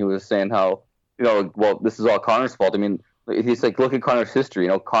today, and he was saying how, well, this is all Connor's fault. I mean, he's like, look at Connor's history.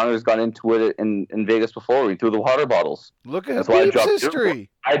 Connor's got into it in Vegas before. He threw the water bottles. Look at his history.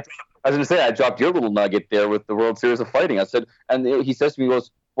 I was going to say, I dropped your little nugget there with the World Series of Fighting. I said, and he says to me, he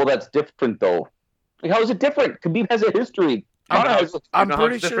goes, well, that's different, though. Like, how is it different? Khabib has a history. I'm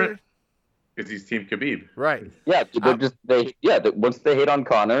pretty sure. Because he's Team Khabib. Right. Yeah, once they hate on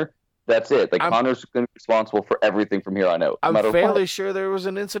Connor, that's it. Like, Connor's going to be responsible for everything from here on out. I'm fairly sure there was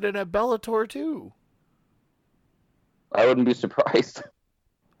an incident at Bellator, too. I wouldn't be surprised.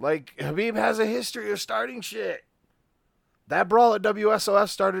 Like, Khabib has a history of starting shit. That brawl at WSOF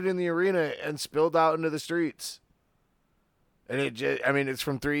started in the arena and spilled out into the streets. And it's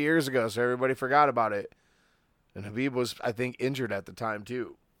from 3 years ago, so everybody forgot about it. And Khabib was, I think, injured at the time,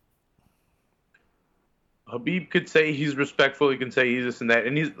 too. Khabib could say he's respectful. He can say he's this and that.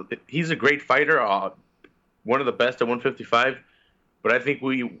 And he's a great fighter, one of the best at 155. But I think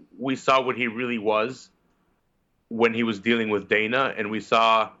we saw what he really was when he was dealing with Dana. And we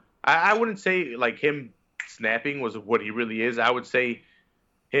saw, I wouldn't say like him snapping was what he really is. I would say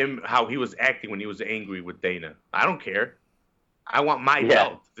how he was acting when he was angry with Dana. I don't care. I want my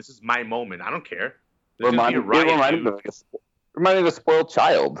belt. This is my moment. I don't care. Remind me of a spoiled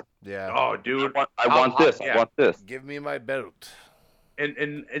child. Yeah. Oh, dude. I want this. I want this. Give me my belt.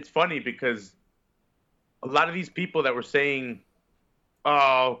 And it's funny because a lot of these people that were saying,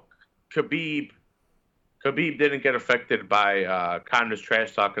 oh, Khabib Khabib didn't get affected by Connor's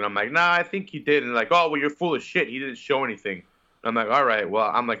trash talk, and I'm like, nah, I think he did. And like, oh, well, you're full of shit. He didn't show anything. And I'm like, all right,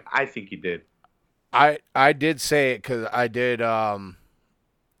 well, I think he did. I did say it because I did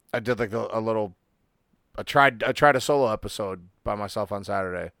like a little. I tried a solo episode by myself on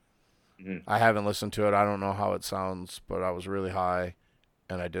Saturday. Mm-hmm. I haven't listened to it. I don't know how it sounds, but I was really high,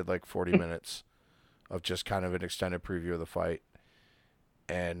 and I did like 40 minutes of just kind of an extended preview of the fight.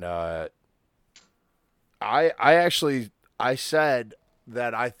 And I said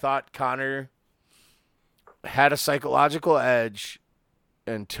that I thought Connor had a psychological edge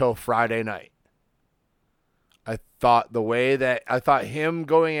until Friday night. I thought him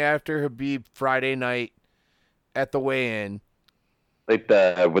going after Khabib Friday night at the weigh-in, like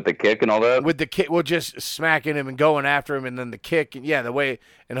with the kick and all that. with the kick, well, just smacking him and going after him, and then the kick, and the way,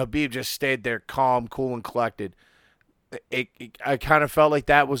 and Khabib just stayed there, calm, cool, and collected. I kind of felt like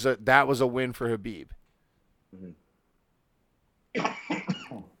that was a win for Khabib. Well,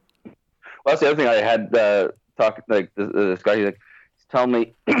 that's the other thing I had talked like this guy. He's telling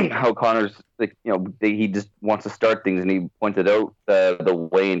me how Connor's like, he just wants to start things, and he pointed out the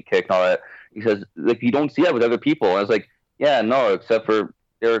weigh-in kick and all that. He says like you don't see that with other people. And I was like, yeah, no, except for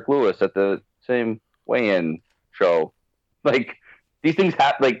Derek Lewis at the same weigh-in show. Like these things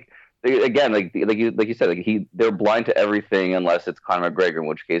happen. Like again, like you said, like they're blind to everything unless it's Conor McGregor, in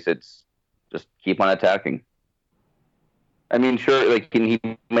which case it's just keep on attacking. I mean, sure, like he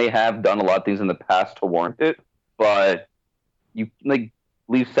may have done a lot of things in the past to warrant it, but you like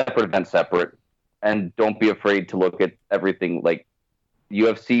leave separate events separate, and don't be afraid to look at everything. Like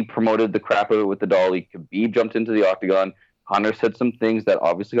UFC promoted the crap of it with the dolly. Khabib jumped into the octagon. Conor said some things that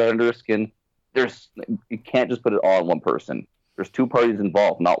obviously got under his skin. You can't just put it all on one person. There's two parties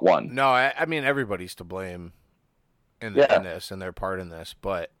involved, not one. No, I mean everybody's to blame in this and their part in this,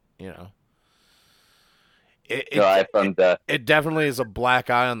 but it definitely is a black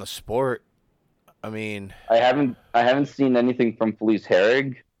eye on the sport. I mean, I haven't seen anything from Felice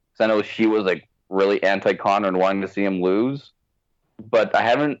Herrig, because I know she was like really anti-Conor and wanting to see him lose, but I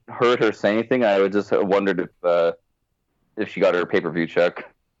haven't heard her say anything. I would just wondered if she got her pay-per-view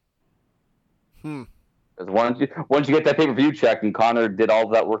check. Because once you get that pay-per-view check and Conor did all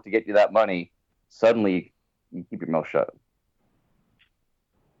of that work to get you that money, suddenly you keep your mouth shut.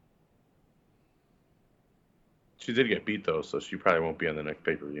 She did get beat though, so she probably won't be on the next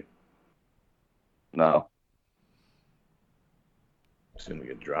pay-per-view. No. She's gonna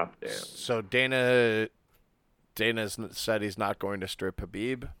get dropped down. So Dana's said he's not going to strip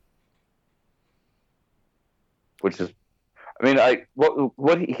Khabib, which is, I mean,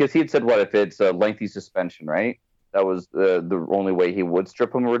 what because he had said, what if it's a lengthy suspension, right? That was the only way he would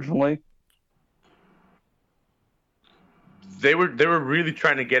strip him originally. They were really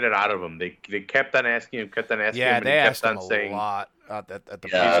trying to get it out of him. They kept on asking him, Yeah, and they asked him saying a lot at the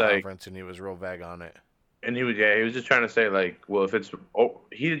press conference, and he was real vague on it. And he was just trying to say like, well, if it's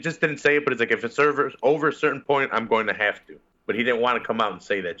he just didn't say it, but it's like if it's over a certain point, I'm going to have to. But he didn't want to come out and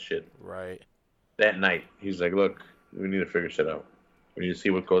say that shit. Right. That night, he's like, look, we need to figure shit out. We need to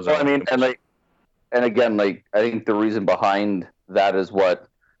see what goes on. I mean, and again, like I think the reason behind that is what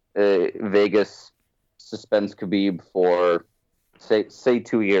Vegas suspends Khabib for. Say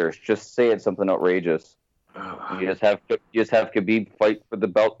 2 years. Just say it's something outrageous. You just have Khabib fight for the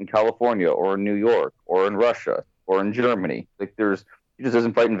belt in California or in New York or in Russia or in Germany. Like he just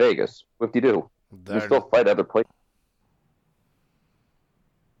doesn't fight in Vegas. What do you do? You still fight other places.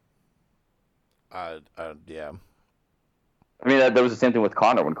 Yeah. I mean, that was the same thing with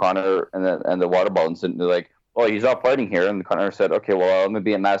Conor when Conor and the water ball incident. They're like, "Oh, he's not fighting here," and Conor said, "Okay, well, I'm gonna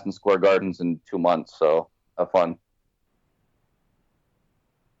be at Madison Square Gardens in 2 months, so have fun."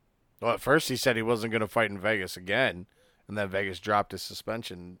 Well, at first he said he wasn't going to fight in Vegas again, and then Vegas dropped his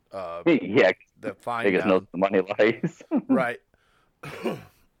suspension. Yeah, the fine. Vegas knows the money lies. Right.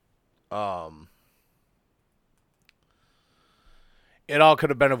 It all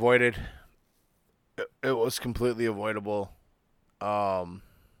could have been avoided. It was completely avoidable. No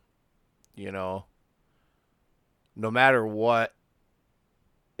matter what,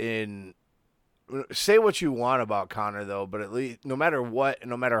 say what you want about Conor, though, but at least no matter what,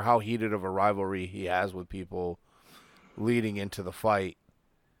 no matter how heated of a rivalry he has with people leading into the fight,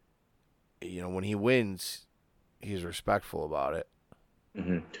 when he wins, he's respectful about it.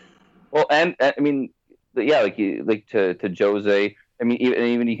 Mm-hmm. Well, and I mean, yeah, like to Jose. I mean,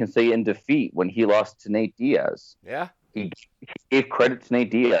 even you can say in defeat when he lost to Nate Diaz. Yeah, he gave credit to Nate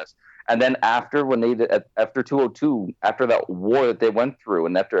Diaz. And then after 202, after that war that they went through,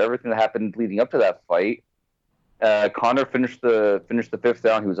 and after everything that happened leading up to that fight, Conor finished the fifth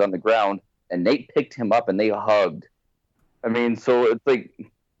round. He was on the ground, and Nate picked him up and they hugged. I mean, so it's like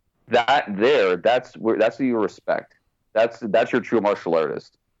that there. That's who you respect. That's your true martial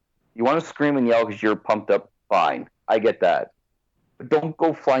artist. You want to scream and yell because you're pumped up. Fine, I get that, but don't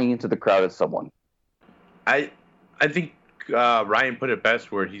go flying into the crowd at someone. I think Ryan put it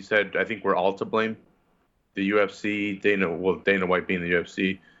best where he said, "I think we're all to blame." The UFC, Dana White being the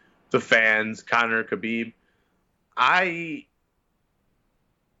UFC, the fans, Conor, Khabib. I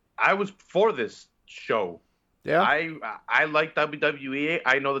was for this show. Yeah. I like WWE.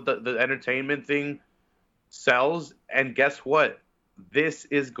 I know that the entertainment thing sells, and guess what? This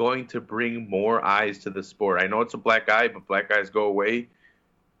is going to bring more eyes to the sport. I know it's a black eye, but black eyes go away,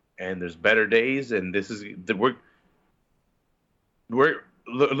 and there's better days. And this is look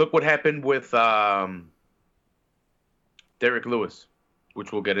what happened with Derek Lewis,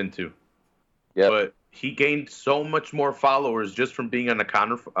 which we'll get into. Yeah, but he gained so much more followers just from being on the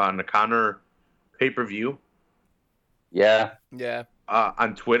Conor pay-per-view. Yeah.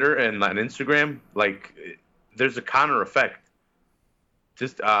 On Twitter and on Instagram, like there's a Conor effect.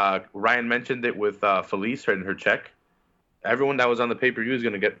 Just Ryan mentioned it with Felice and her check. Everyone that was on the pay-per-view is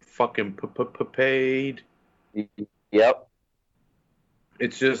gonna get fucking paid. Yep.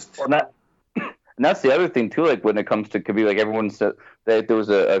 It's just. Well, and that's the other thing too. Like when it comes to Khabib, like everyone said that there was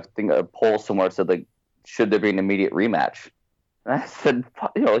a poll somewhere that said like, should there be an immediate rematch? And I said,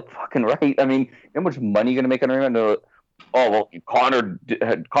 like fucking right. I mean, how much money are you gonna make on a rematch? No, oh well, Conor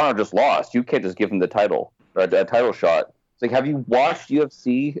just lost. You can't just give him the title, a title shot. It's like, have you watched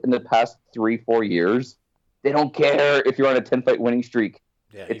UFC in the past 3-4 years? They don't care if you're on a 10-fight winning streak.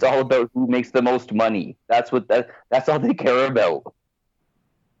 Yeah, it's all about who makes the most money. That's that's all they care about.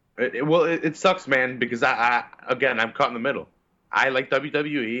 It sucks, man, because I'm caught in the middle. I like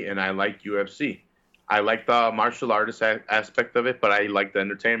WWE and I like UFC. I like the martial artist aspect of it, but I like the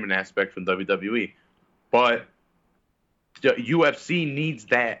entertainment aspect from WWE. But the UFC needs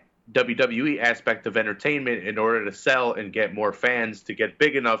that WWE aspect of entertainment in order to sell and get more fans, to get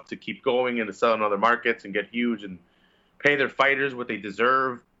big enough to keep going and to sell in other markets and get huge and pay their fighters what they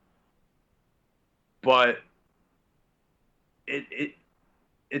deserve. But it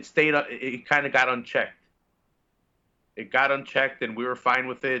kind of got unchecked. It got unchecked, and we were fine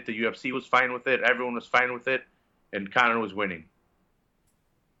with it. The UFC was fine with it. Everyone was fine with it, and Conor was winning.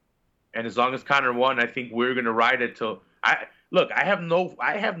 And as long as Conor won, I think we're gonna ride it till. I have no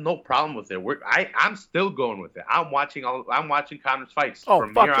problem with it. I'm still going with it. I'm watching Conor's fights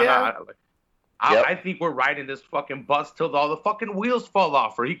from here on out. I think we're riding this fucking bus till all the fucking wheels fall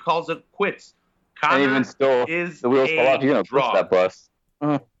off, or he calls it quits. Conor and even still, is the wheels fall off. You're gonna push that bus.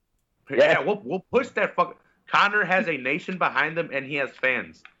 Yeah, we'll push that fucking. Conor has a nation behind him, and he has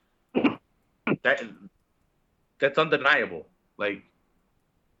fans. That's undeniable. Like,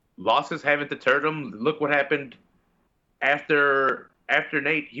 losses haven't deterred him. Look what happened after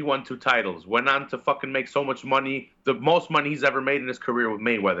Nate. He won 2 titles. Went on to fucking make so much money, the most money he's ever made in his career with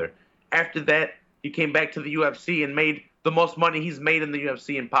Mayweather. After that, he came back to the UFC and made the most money he's made in the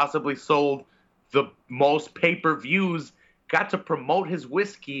UFC, and possibly sold the most pay-per-views. Got to promote his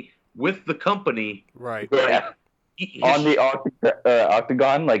whiskey with the company. Right. Yeah. On the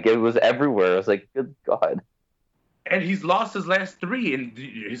octagon, like it was everywhere. I was like, good God. And he's lost his last 3, and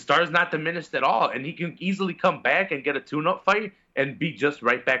his star's not diminished at all. And he can easily come back and get a tune-up fight and be just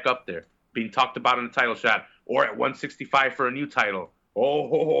right back up there, being talked about in a title shot, or at 165 for a new title.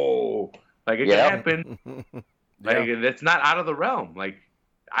 Like it can happen. Like it's not out of the realm. Like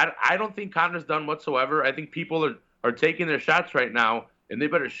I don't think Conor's done whatsoever. I think people are taking their shots right now, and they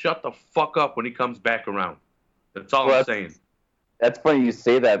better shut the fuck up when he comes back around. That's all I'm saying. That's funny you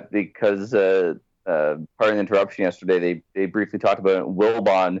say that because part of the interruption yesterday, they briefly talked about it.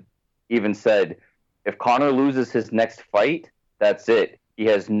 Wilbon even said, if Conor loses his next fight, that's it. He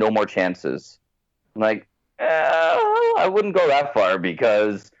has no more chances. I'm like, I wouldn't go that far,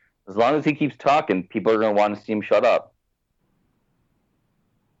 because as long as he keeps talking, people are going to want to see him shut up.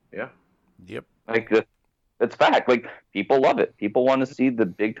 Yeah. Yep. Like, it's fact. Like, people love it. People want to see the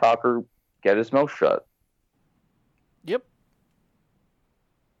big talker get his mouth shut. Yep.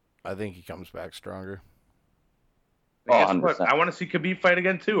 I think he comes back stronger. And guess what? I want to see Khabib fight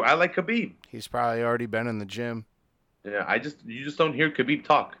again too. I like Khabib. He's probably already been in the gym. Yeah, you just don't hear Khabib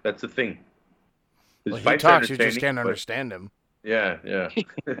talk. That's the thing. He talks, you just can't understand him. Yeah.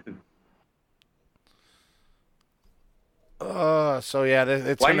 So yeah,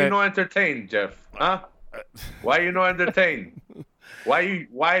 it's why you not entertained, Jeff? Huh? Why you not entertained?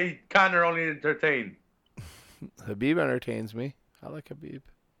 Why Conor only entertained? Khabib entertains me. I like Khabib.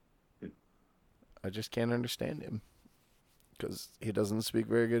 I just can't understand him because he doesn't speak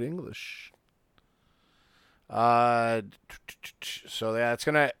very good English. So yeah, it's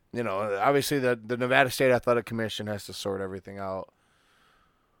gonna, obviously the Nevada State Athletic Commission has to sort everything out.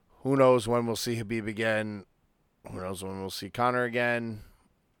 Who knows when we'll see Habib again? Who knows when we'll see Conor again?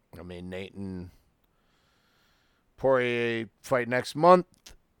 I mean, Nate and Poirier fight next month,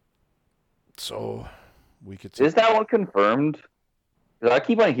 so we could see. Is that one confirmed? 'Cause I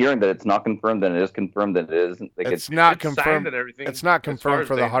keep on hearing that it's not confirmed, then it is confirmed, that it isn't. Like It's not It's signed confirmed. and everything. It's not as far confirmed as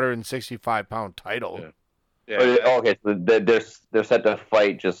for the they know. 165-pound title. Yeah. Okay, so they're set to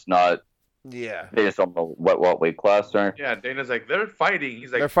fight, just not. Yeah. They just don't know what weight class they're in. Yeah, Dana's like, they're fighting.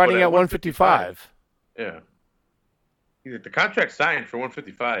 He's like, They're fighting "But at 155. Yeah. He's like, the contract signed for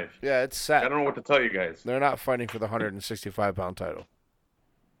 155. Yeah, it's I set. don't know what to tell you guys. They're not fighting for the 165-pound title.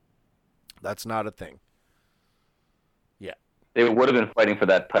 That's not a thing. They would have been fighting for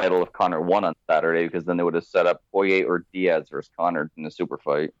that title if Conor won on Saturday, because then they would have set up Poirier or Diaz versus Conor in a super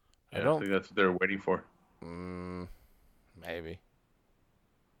fight. I I don't- think that's what they're waiting for. Maybe.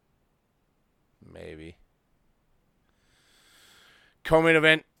 Co-main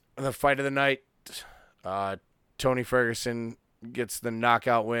event, the fight of the night. Tony Ferguson gets the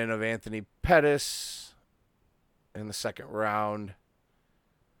knockout win of Anthony Pettis in the second round.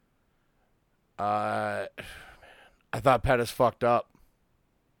 I thought Pettis fucked up.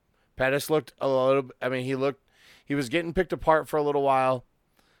 Pettis looked a little. I mean, he was getting picked apart for a little while,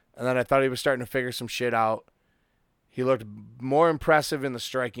 and then I thought he was starting to figure some shit out. He looked more impressive in the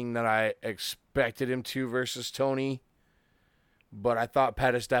striking than I expected him to versus Tony. But I thought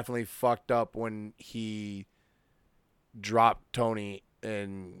Pettis definitely fucked up when he dropped Tony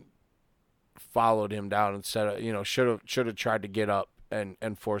and followed him down instead of, should have tried to get up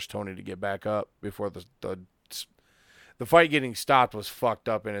and force Tony to get back up before the fight getting stopped was fucked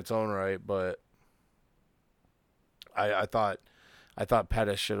up in its own right. But I thought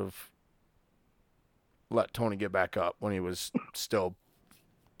Pettis should have let Tony get back up when he was still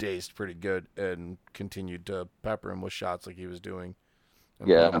dazed pretty good and continued to pepper him with shots like he was doing and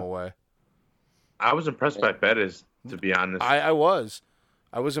put him away. I was impressed by Bettis, to be honest. I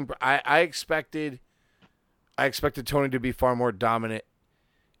expected Tony to be far more dominant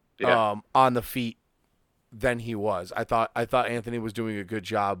on the feet than he was. I thought Anthony was doing a good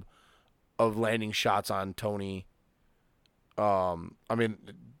job of landing shots on Tony.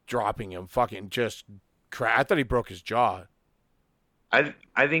 Dropping him, fucking just crap. I thought he broke his jaw. I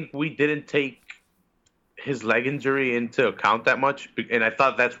think we didn't take his leg injury into account that much, and I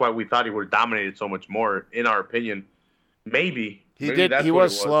thought that's why we thought he would have dominated so much more, in our opinion. Maybe that's He what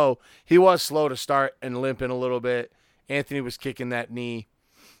was it slow. He was slow to start and limping a little bit. Anthony was kicking that knee,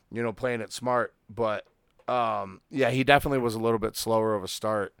 playing it smart. But he definitely was a little bit slower of a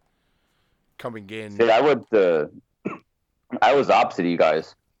start coming in. See, I was opposite of you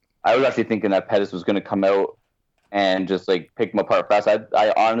guys. I was actually thinking that Pettis was going to come out and just pick him apart fast.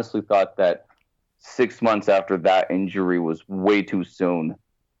 I honestly thought that 6 months after that injury was way too soon.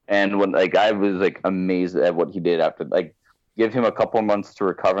 And when I was amazed at what he did after, give him a couple months to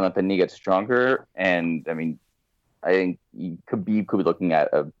recover and let the knee get stronger. And I mean, I think Khabib could be looking at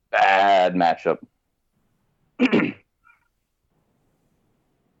a bad matchup.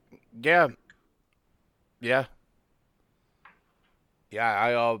 Yeah.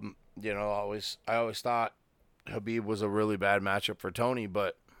 I always thought Khabib was a really bad matchup for Tony,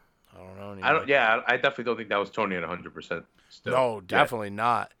 but I don't know anymore. I definitely don't think that was Tony at 100%. Still. No, definitely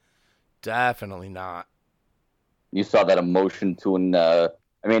not. Definitely not. You saw that emotion to an.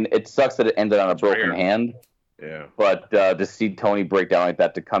 It sucks that it ended on a broken hand. Yeah. But to see Tony break down like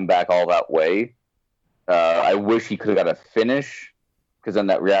that, to come back all that way, I wish he could have got a finish, because then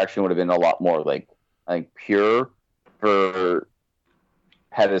that reaction would have been a lot more pure. For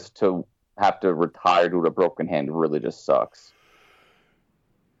Pettis to have to retire due to a broken hand really just sucks.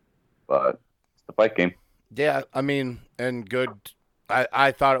 But it's the fight game. Yeah, and good.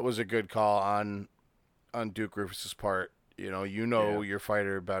 I thought it was a good call on Duke Rufus's part. Your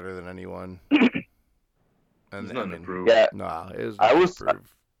fighter better than anyone. And There's nothing to prove. Yeah, it I was.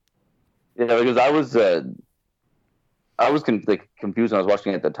 prove. Yeah, because I was confused when I was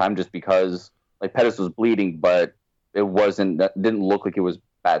watching it at the time, just because Pettis was bleeding, but it didn't look like it was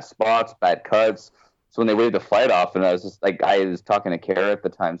bad spots, bad cuts. So when they waved the fight off, and I was just I was talking to Kara at the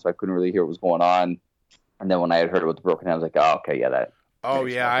time, so I couldn't really hear what was going on. And then when I had heard about the broken hand, I was like, oh, okay, yeah, that. Oh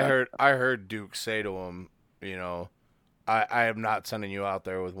yeah, I heard Duke say to him, I am not sending you out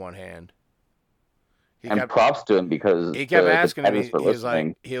there with one hand. Props to him, because he kept asking me.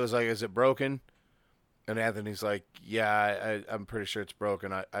 He was like, is it broken? And Anthony's like, yeah, I'm pretty sure it's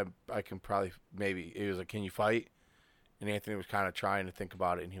broken. I can probably maybe. He was like, can you fight? And Anthony was kind of trying to think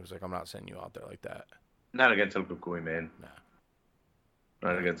about it, and he was like, I'm not sending you out there like that. Not against El Cucuy, man. Nah.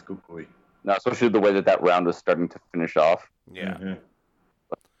 Not against Cucuy. No, especially the way that round was starting to finish off. Yeah. Mm-hmm.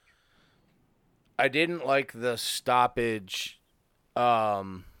 I didn't like the stoppage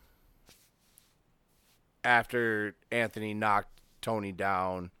after Anthony knocked Tony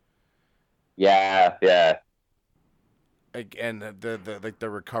down. Yeah. And the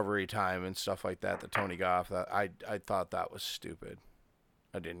recovery time and stuff like that Tony got off that, I thought that was stupid.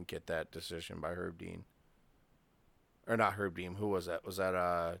 I didn't get that decision by Herb Dean. Or not Herb Dean. Who was that? Was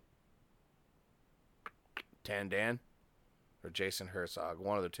that Tandan or Jason Herzog?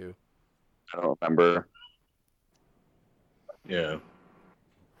 One of the two. I don't remember. Yeah.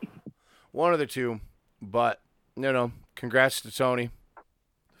 One of the two. But congrats to Tony.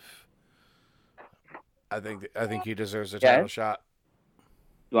 I think he deserves a title shot.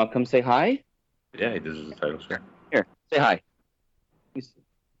 You want to come say hi? Yeah, he deserves a title shot. Here, say hi.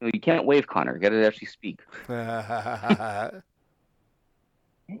 You can't wave, Connor. You got to actually speak.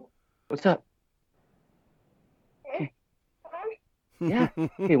 What's up? Yeah.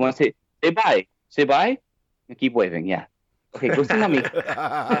 Okay, want to say bye? Say bye. And keep waving. Yeah. Okay, go see mommy. Go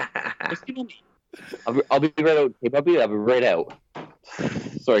see mommy. I'll be right out. Hey, puppy, I'll be right out.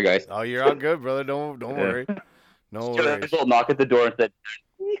 Sorry, guys. Oh, you're all good, brother. Don't worry. No worries. Just a little knock at the door and said,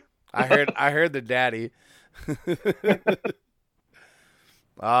 I heard the daddy.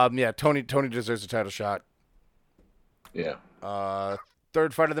 Yeah, Tony deserves a title shot. Yeah.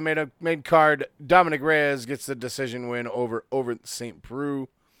 Third fight of the main card, Dominic Reyes gets the decision win over St. Preux.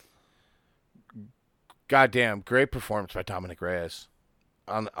 Goddamn, great performance by Dominic Reyes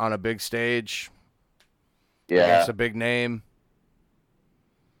on a big stage. Yeah, it's a big name.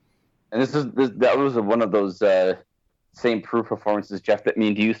 And that was one of those St. Preux performances, Jeff, that me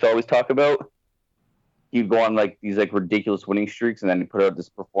and you used to always talk about. He'd go on like these like ridiculous winning streaks and then put out this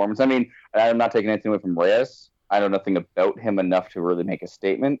performance. I mean, I'm not taking anything away from Reyes. I know nothing about him enough to really make a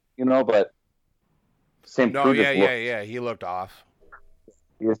statement, but St. Preux he looked off.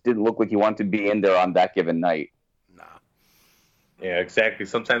 He just didn't look like he wanted to be in there on that given night. Nah. Yeah, exactly.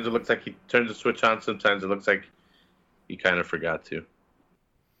 Sometimes it looks like he turned the switch on. Sometimes it looks like he kind of forgot to.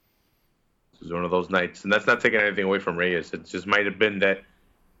 This was one of those nights. And that's not taking anything away from Reyes. It just might have been that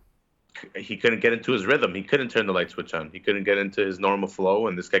he couldn't get into his rhythm. He couldn't turn the light switch on. He couldn't get into his normal flow,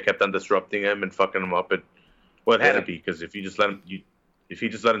 and this guy kept on disrupting him and fucking him up. It had to be, because if you just let him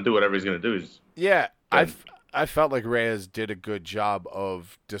do whatever he's going to do, I felt like Reyes did a good job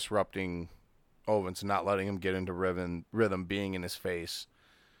of disrupting Owens, not letting him get into rhythm, being in his face,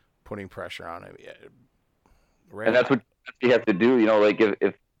 putting pressure on him. Yeah. And that's what you have to do. Like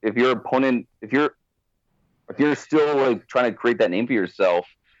if your opponent, if you're still like trying to create that name for yourself,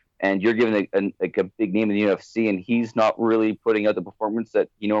 and you're giving a big name in the UFC, and he's not really putting out the performance that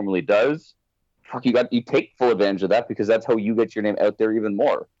he normally does, you take full advantage of that, because that's how you get your name out there even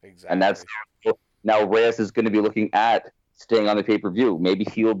more. Exactly. And that's now Reyes is going to be looking at staying on the pay-per-view. Maybe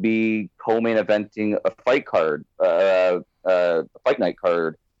he'll be co-main eventing a fight card, a fight night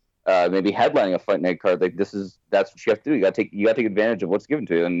card, maybe headlining a fight night card. Like that's what you have to do. You got to take advantage of what's given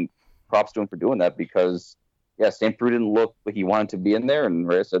to you, and props to him for doing that, because St. Preux didn't look like he wanted to be in there, and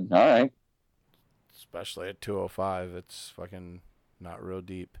Reyes said, all right. Especially at 205, it's fucking not real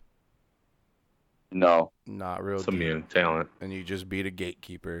deep. No. Not real some deep. Talent. And you just beat a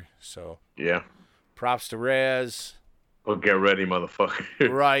gatekeeper, so. Yeah. Props to Reyes. Well, get ready, motherfucker.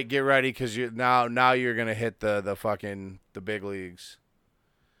 Right, get ready, because now you're going to hit the big leagues.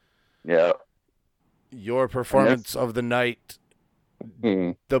 Yeah. Your performance of the night,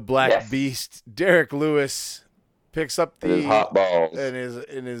 the Black Beast, Derek Lewis, picks up his hot balls.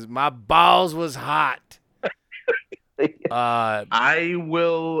 And his my balls was hot. I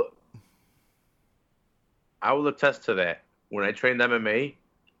will attest to that. When I trained MMA,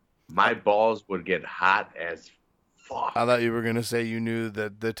 my balls would get hot as fuck. I thought you were gonna say you knew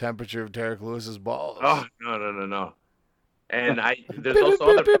the temperature of Derek Lewis's balls. Oh no. And there's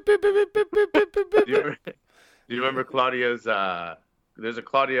also other. Do you remember Claudia's? There's a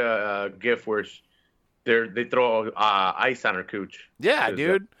Claudia gif where they throw ice on her cooch. Yeah,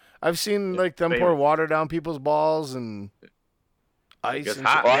 dude. I've seen like them pour water down people's balls and ice. It's and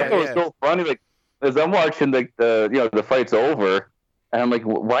hot. I thought it was so funny. Like as I'm watching the fight's over, and I'm like,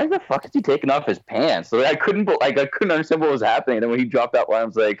 why the fuck is he taking off his pants? So I couldn't understand what was happening. And then when he dropped that line, I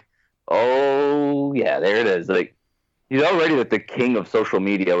was like, oh yeah, there it is. Like he's already like the king of social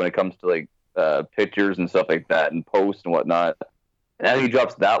media when it comes to like pictures and stuff like that and posts and whatnot. And now he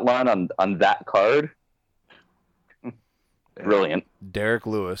drops that line on that card. Brilliant. Derek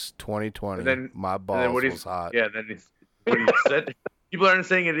Lewis, 2020. My balls was hot. Yeah, then what he said. people aren't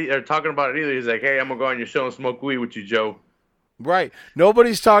saying it or talking about it either. He's like, hey, I'm gonna go on your show and smoke weed with you, Joe. Right.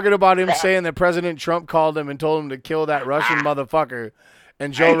 Nobody's talking about him saying that President Trump called him and told him to kill that Russian motherfucker.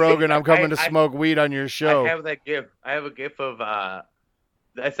 And Joe Rogan, I'm coming to smoke weed on your show. I have that GIF. I have a GIF of I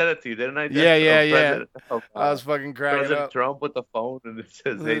said it to you, didn't I? Yeah. I was fucking cracking President up. Trump with the phone, and it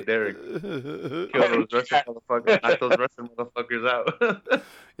says, "Hey, Derek, kill those Russian motherfuckers, knock those Russian motherfuckers out."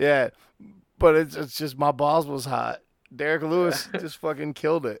 Yeah, but it's just my balls was hot. Derek Lewis just fucking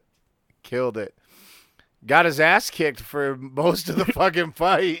killed it. Got his ass kicked for most of the fucking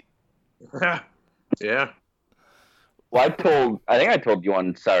fight. Yeah. Well, I think I told you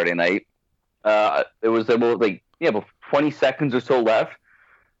on Saturday night. It was about about 20 seconds or so left,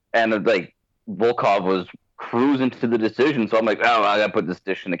 and Volkov was cruising to the decision. So I'm like, oh, I gotta put this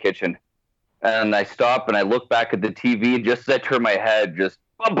dish in the kitchen. And I stop and I look back at the TV, and just as I turn my head, just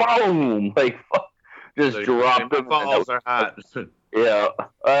boom, just dropped. My balls are hot. Yeah,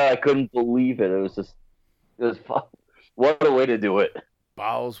 I couldn't believe it. It was fun. What a way to do it.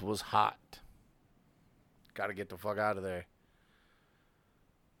 Balls was hot. Got to get the fuck out of there.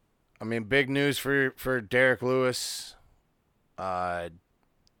 I mean, big news for Derek Lewis.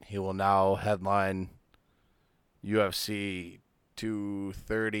 He will now headline UFC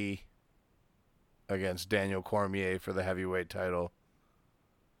 230 against Daniel Cormier for the heavyweight title.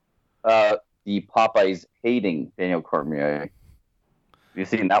 The Popeyes hating Daniel Cormier. Have you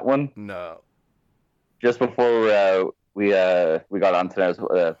seen that one? No. Just before we got on tonight, I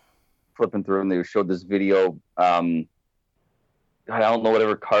was flipping through and they showed this video. I don't know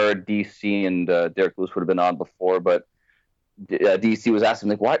whatever card DC and Derek Lewis would have been on before, but DC was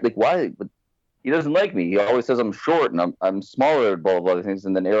asking why, but he doesn't like me. He always says I'm short and I'm smaller, blah blah blah things.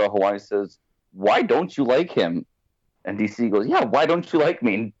 And then Ariel Hawani says, "Why don't you like him?" And DC goes, "Yeah, why don't you like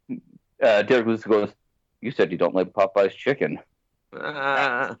me?" And Derek Lewis goes, "You said you don't like Popeye's chicken."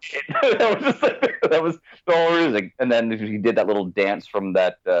 That was the whole reason. And then he did that little dance from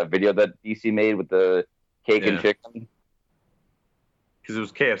that video that DC made with the cake and chicken. Because it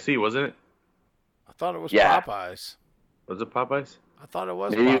was KFC, wasn't it? I thought it was Popeyes. Was it Popeyes? I thought it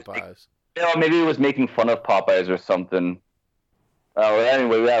was Popeyes. Maybe it was making fun of Popeyes or something.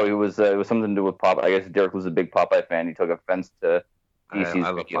 Anyway, yeah, it was something to do with Popeyes. I guess Derek was a big Popeye fan. He took offense to DC's I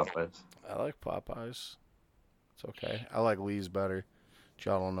love video. Popeyes. I like Popeyes. It's okay. I like Lee's better.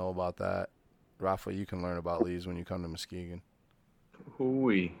 Y'all don't know about that. Rafa, you can learn about Lee's when you come to Muskegon.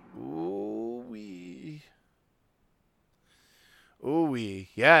 Ooh-wee.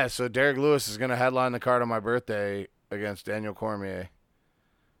 Yeah, so Derek Lewis is going to headline the card on my birthday against Daniel Cormier.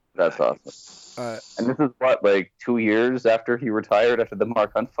 That's awesome. And this is 2 years after he retired after the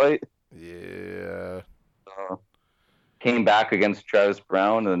Mark Hunt fight? Yeah. Came back against Travis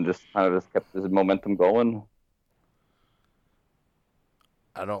Brown and just kind of kept his momentum going.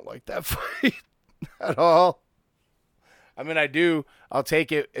 I don't like that fight at all. I mean, I do. I'll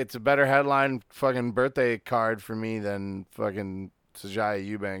take it. It's a better headline fucking birthday card for me than fucking Sajaya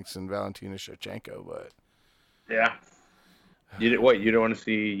Eubanks and Valentina Shevchenko, but... Yeah. You don't want to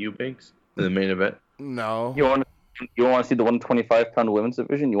see Eubanks in the main event? No. You want to see the 125-pound women's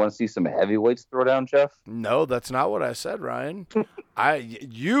division? You want to see some heavyweights throw down, Jeff? No, that's not what I said, Ryan.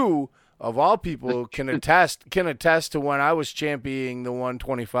 You, of all people, can attest to when I was championing the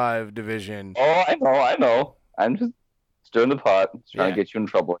 125 division. Oh, I know. I'm just stirring the pot, trying to get you in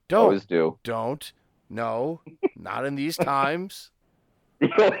trouble. Always do. Don't. No, not in these times.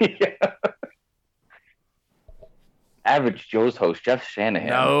 Yeah. Average Joe's host, Jeff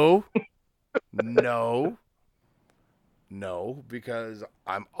Shanahan. No, because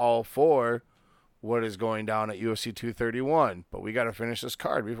I'm all for what is going down at UFC 231, but we got to finish this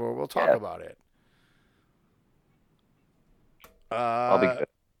card before we'll talk about it. I'll be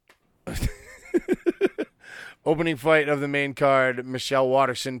good. Opening fight of the main card, Michelle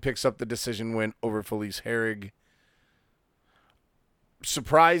Waterson picks up the decision win over Felice Herrig.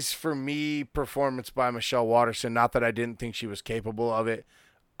 Surprise for me performance by Michelle Waterson. Not that I didn't think she was capable of it.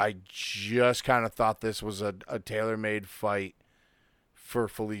 I just kind of thought this was a tailor-made fight for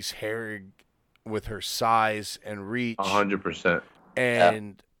Felice Herrig with her size and reach. 100%.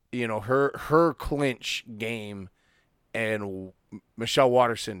 And, her clinch game and Michelle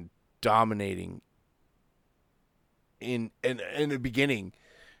Waterson dominating in the beginning,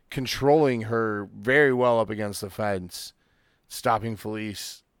 controlling her very well up against the fence, stopping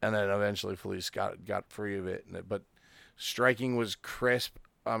Felice, and then eventually Felice got free of it. But striking was crisp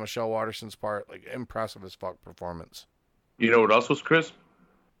on Michelle Waterson's part, impressive as fuck performance. You know what else was crisp?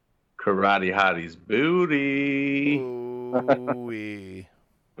 Karate Hottie's booty. Ooh-wee.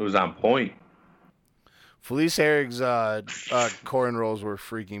 It was on point. Felice Herrig's cornrows were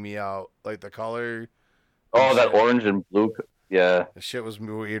freaking me out. Like the color. Oh, that shit. orange and blue. Yeah. The shit was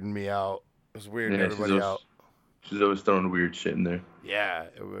weirding me out. It was weirding Yeah, everybody out. She's always throwing weird shit in there. Yeah,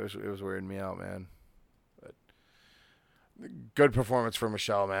 it was weirding me out, man. But good performance for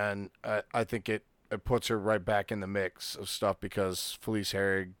Michelle, man. I think it puts her right back in the mix of stuff because Felice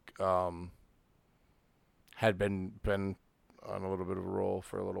Herrig had been on a little bit of a roll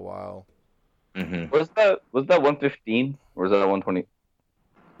for a little while. Mm-hmm. Was that 115 or was that 120?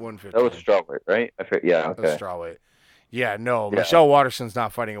 115. That was strawweight, right? Yeah, okay. That's strawweight. Yeah, no, Yeah. Michelle Waterson's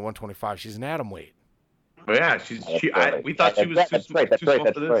not fighting at 125. She's an atomweight. But yeah, we thought she was too small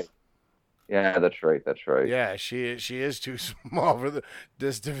for this. Right. Yeah, that's right. Yeah, she is too small for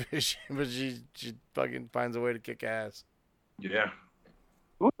this division, but she fucking finds a way to kick ass. Yeah.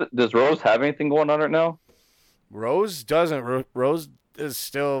 Does Rose have anything going on right now? Rose doesn't. Rose is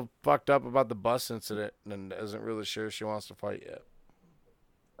still fucked up about the bus incident and isn't really sure she wants to fight yet.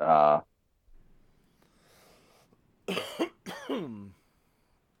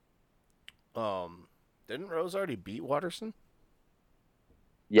 Didn't Rose already beat Watterson?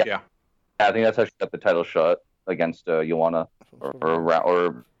 Yeah. I think that's how she got the title shot against Joanna,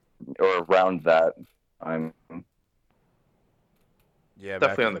 or around that time. Yeah,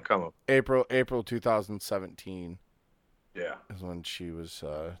 definitely on the come up. April 2017. Yeah, is when she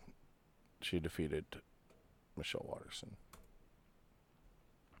defeated Michelle Waterson.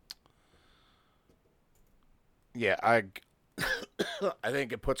 Yeah, I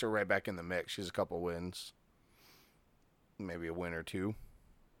think it puts her right back in the mix. She's a couple wins, maybe a win or two.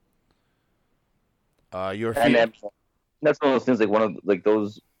 And that's one of those things. Like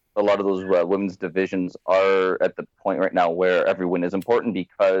a lot of those women's divisions are at the point right now where every win is important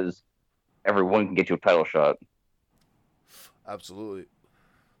because everyone can get you a title shot. Absolutely.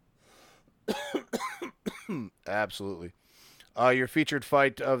 Absolutely. Your featured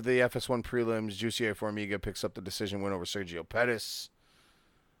fight of the FS1 prelims, Jussier Formiga picks up the decision win over Sergio Pettis.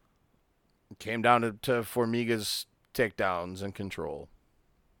 It came down to Formiga's takedowns and control.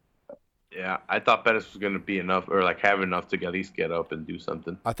 Yeah, I thought Pettis was going to be enough, or like have enough to at least get up and do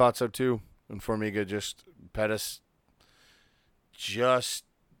something. I thought so too. And Formiga Pettis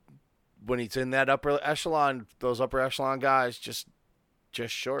when he's in that upper echelon, those upper echelon guys just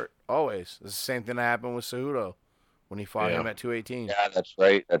short always. It's the same thing that happened with Cejudo when he fought him at 218. Yeah, that's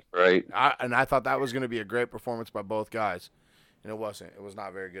right. I thought that was going to be a great performance by both guys, and it wasn't. It was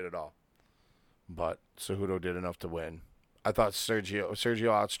not very good at all. But Cejudo did enough to win. I thought Sergio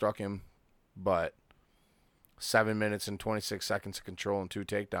outstruck him, but 7 minutes and 26 seconds of control and 2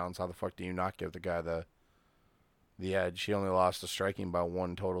 takedowns. How the fuck do you not give the guy the edge? He only lost the striking by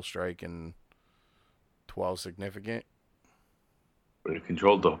 1 total strike and 12 significant. But he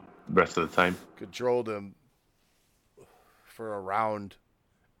controlled the rest of the time. Controlled him for a round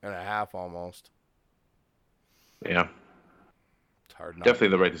and a half almost. Yeah. It's hard not.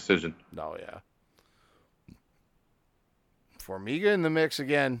 Definitely the right decision. No, yeah. Formiga in the mix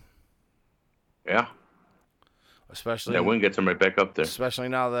again. Yeah. Especially that win gets him right back up there. Especially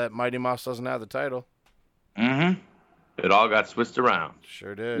now that Mighty Mouse doesn't have the title. Mm-hmm. It all got switched around.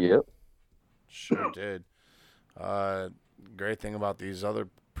 Sure did. Yep. Sure did. Great thing about these other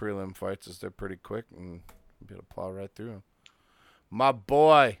prelim fights is they're pretty quick and you'll be able to plow right through them. My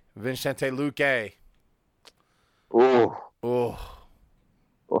boy, Vicente Luque. Oh.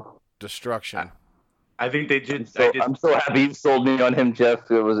 Destruction. I think they did. I'm so happy you sold me on him, Jeff.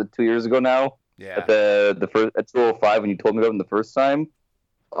 Was it 2 years ago now? Yeah. At the first at 205 when you told me about him the first time.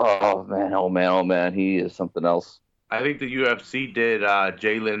 Oh man, he is something else. I think the UFC did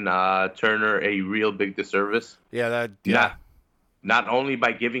Jalen Turner a real big disservice. Yeah, Not only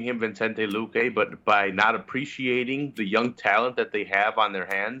by giving him Vicente Luque, but by not appreciating the young talent that they have on their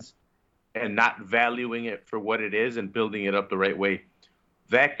hands and not valuing it for what it is and building it up the right way.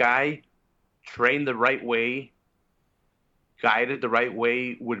 That guy, trained the right way, guided the right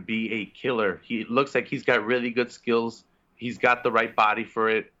way, would be a killer. He looks like he's got really good skills. He's got the right body for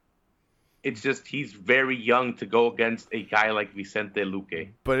it. It's just he's very young to go against a guy like Vicente Luque.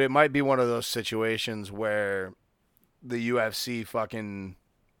 But it might be one of those situations where the UFC fucking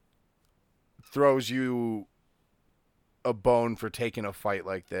throws you a bone for taking a fight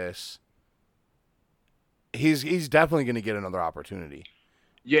like this. He's definitely going to get another opportunity.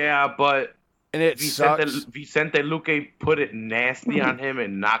 Yeah, but and it sucks. Vicente Luque put it nasty on him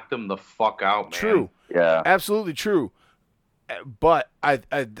and knocked him the fuck out, man. True. Yeah. Absolutely true. But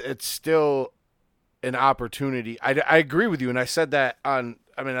it's still an opportunity. I agree with you, and I said that on.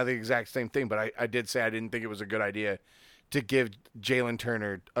 I mean, I think the exact same thing. But I did say I didn't think it was a good idea to give Jalen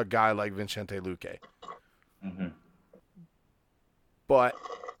Turner a guy like Vicente Luque. Mm-hmm. But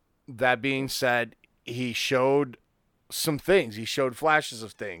that being said, he showed some things. He showed flashes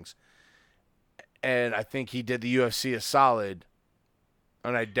of things. And I think he did the UFC a solid.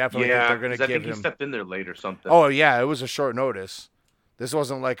 And I definitely think they're going to give him... I think he stepped in there late or something. Oh, yeah, it was a short notice. This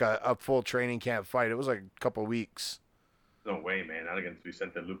wasn't like a full training camp fight. It was like a couple weeks. No way, man. Not against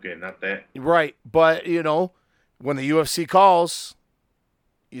Vicente Luque, not that. Right. But, you know, when the UFC calls,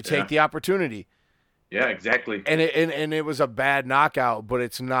 you take the opportunity. Yeah, exactly. And it was a bad knockout, but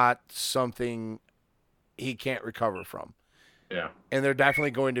it's not something he can't recover from. Yeah. And they're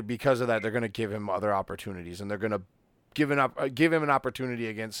definitely going to, because of that, they're going to give him other opportunities, and they're going to give him an opportunity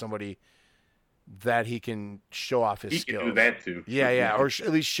against somebody that he can show off his skills. He can do that too. Yeah, or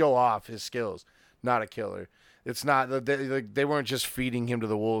at least show off his skills. Not a killer. It's not they weren't just feeding him to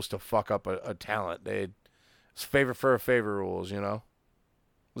the wolves to fuck up a talent. It's favor for a favor rules, you know.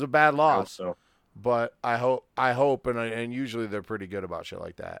 It was a bad loss, so. But I hope, and usually they're pretty good about shit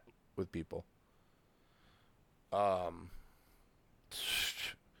like that with people.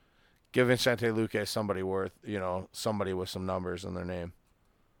 Give Vicente Luque somebody with some numbers in their name.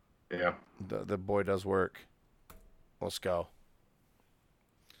 Yeah. The boy does work. Let's go.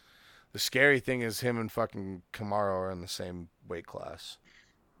 The scary thing is him and fucking Kamaru are in the same weight class.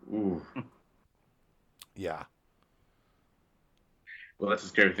 Ooh. Yeah. Well, that's the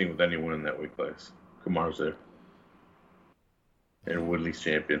scary thing with anyone in that weight class. Kamaru's there. And Woodley's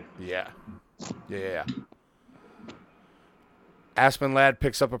champion. Yeah. Aspen Ladd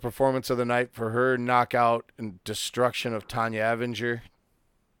picks up a performance of the night for her knockout and destruction of Tanya Evinger.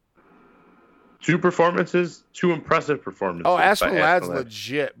 2 performances, 2 impressive performances. Oh, Aspen Ladd's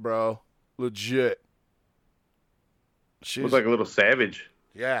legit, bro. Legit. She was like a little savage.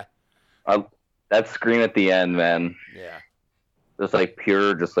 Yeah. That scream at the end, man. Yeah. Just like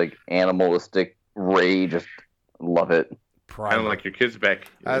pure, just like animalistic rage. Just love it. Kind of like your kids back.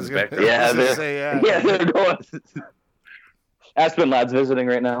 I was going to say, yeah, they're going. Aspen Ladd's visiting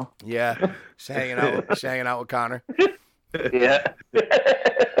right now. Yeah. She's hanging out with Connor. Yeah.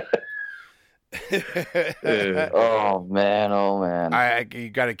 Oh man! You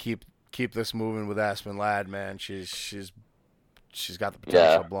got to keep this moving with Aspen Ladd, man. She's got the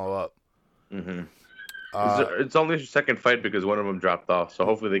potential to blow up. Mm-hmm. It's only her second fight because one of them dropped off, so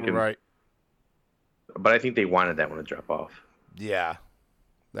hopefully they can. Right. But I think they wanted that one to drop off. Yeah,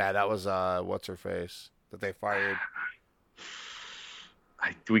 that was what's her face that they fired.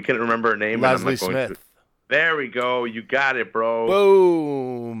 We couldn't remember her name. Leslie Smith. There we go. You got it, bro.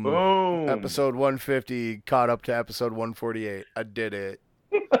 Boom. Episode 150 caught up to episode 148. I did it.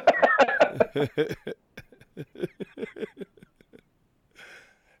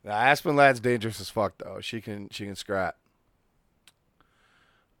 Now, Aspen Ladd's dangerous as fuck, though. She can scrap.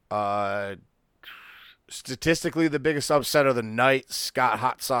 Statistically, the biggest upset of the night, Scott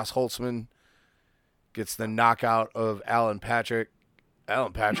Hot Sauce Holtzman gets the knockout of Alan Patrick.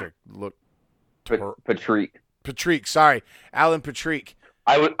 Alan Patrick looked... Patrick, sorry. Alan Patrick.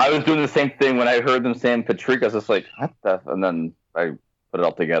 I was doing the same thing when I heard them saying Patrick. I was just like, what the? And then I put it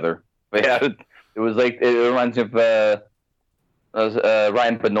all together. But yeah, it was like, it reminds me of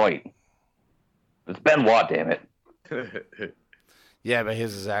Ryan Benoit. It's Benoit, damn it. Yeah, but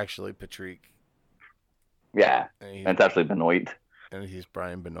his is actually Patrick. Yeah, and it's actually Benoit. And he's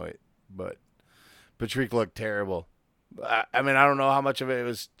Brian Benoit. But Patrick looked terrible. I mean, I don't know how much of it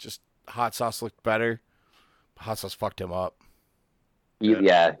was just Hot Sauce looked better. Hot Sauce fucked him up.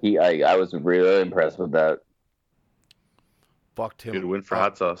 I was really impressed with that. Fucked him. Good win for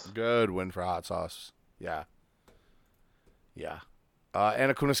Hot Sauce. Good win for Hot Sauce. Yeah.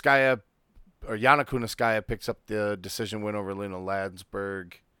 Yana Kunitskaya picks up the decision win over Lena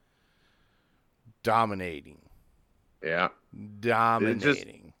Landsberg. Dominating. Yeah.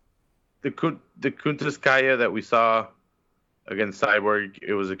 Dominating. The Kunitskaya that we saw against Cyborg,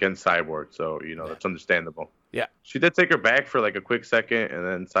 it was against Cyborg, so that's understandable. Yeah. She did take her back for like a quick second, and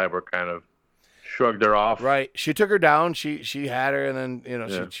then Cyborg kind of shrugged her off. Right. She took her down. She had her, and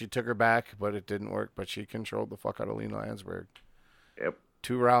then she took her back, but it didn't work. But she controlled the fuck out of Lena Landsberg. Yep.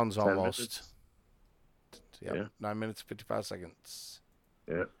 2 rounds almost. Yep. Yeah. 9 minutes 55 seconds.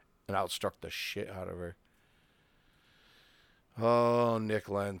 Yeah. And outstruck the shit out of her. Oh, Nick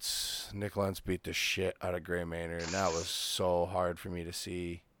Lentz. Nick Lentz beat the shit out of Gray Maynard, and that was so hard for me to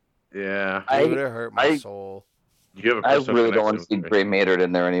see. Yeah. It would have hurt my soul. I really don't want to see Gray Maynard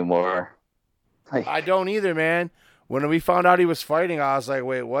in there anymore. I don't either, man. When we found out he was fighting, I was like,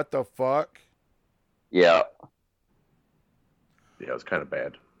 wait, what the fuck? Yeah. Yeah, it was kind of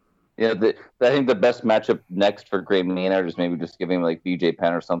bad. Yeah, I think the best matchup next for Gray Maynard is maybe just giving him like BJ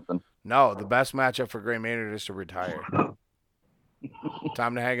Penn or something. No, the best matchup for Gray Maynard is to retire.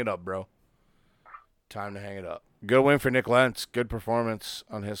 Time to hang it up, bro. Time to hang it up. Good win for Nick Lentz. Good performance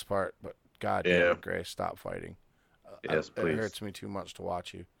on his part, but God damn it, Gray, stop fighting. Yes, please. It hurts me too much to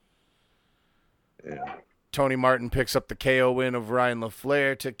watch you. Yeah. Tony Martin picks up the KO win of Ryan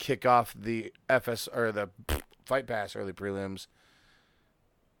LaFleur to kick off the the Fight Pass early prelims.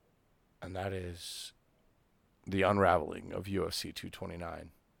 And that is the unraveling of UFC 229.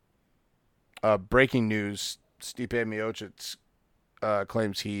 Breaking news, Stipe Miocic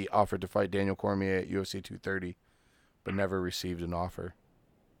claims he offered to fight Daniel Cormier at UFC 230, but never received an offer.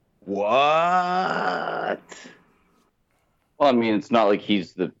 What? Well, I mean, it's not like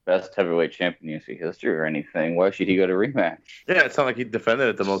he's the best heavyweight champion in UFC history or anything. Why should he go to rematch? Yeah, it's not like he defended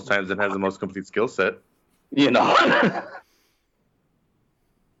it the most times and has the most complete skill set. You know.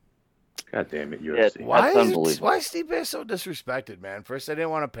 God damn it, UFC. Yeah, Why is Stipe so disrespected, man? First, I didn't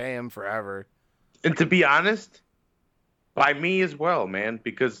want to pay him forever. And to be honest, by me as well, man,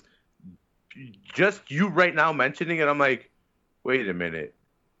 because just you right now mentioning it, I'm like, wait a minute.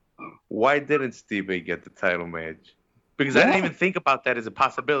 Why didn't Stipe get the title match? Because I didn't even think about that as a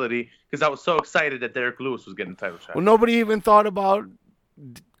possibility because I was so excited that Derek Lewis was getting the title shot. Well, nobody even thought about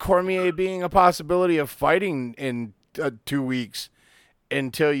Cormier being a possibility of fighting in 2 weeks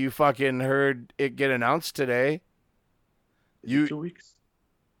until you fucking heard it get announced today. 2 weeks?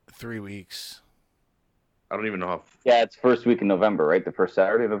 3 weeks. I don't even know how. Yeah, it's first week in November, right? The first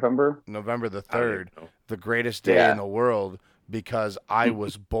Saturday of November? November the 3rd. The greatest day in the world because I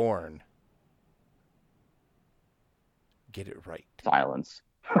was born. Get it right. Silence.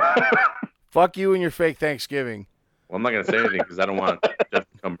 Fuck you and your fake Thanksgiving. Well, I'm not going to say anything because I don't want Jeff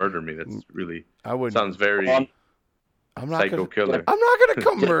to come murder me. That's really... I wouldn't. Sounds very I'm not psycho killer. I'm not going to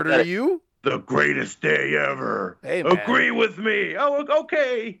come murder you. The greatest day ever. Hey, man. Agree with me. Oh,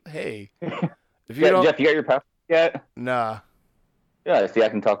 okay. Hey. If you Jeff, you got your passport yet? Nah. Yeah, see, I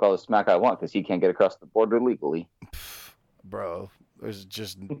can talk all the smack I want because he can't get across the border legally. Bro,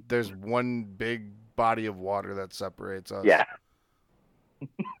 there's one big body of water that separates us. Yeah.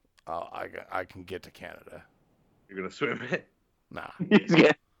 Oh, I can get to Canada. You're gonna swim it? Nah.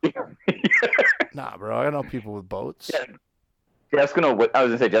 Yeah. Nah, bro. I know people with boats. Yeah. Jeff's gonna wait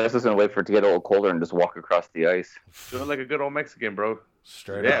for it to get a little colder and just walk across the ice. Do it like a good old Mexican, bro.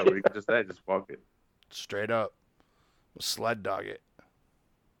 Straight up. Yeah, we can just walk it. Straight up. Sled dog it.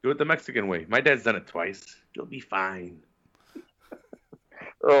 Do it the Mexican way. My dad's done it twice. You'll be fine.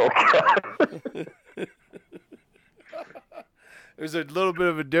 Oh, God. There's a little bit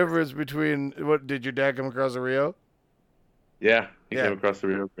of a difference between what did your dad come across the Rio? Yeah, he came across the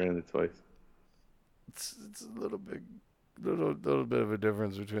Rio Grande twice. It's a little bit of a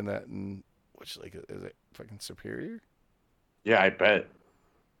difference between that and which lake is it? Fucking Superior? Yeah, I bet.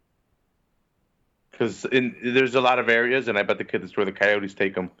 Because there's a lot of areas, and I bet that's where the coyotes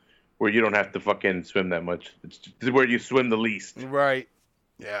take them, where you don't have to fucking swim that much. It's just where you swim the least. Right.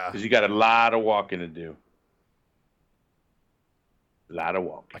 Yeah. Because you got a lot of walking to do. A lot of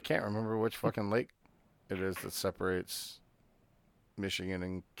walking. I can't remember which fucking lake it is that separates Michigan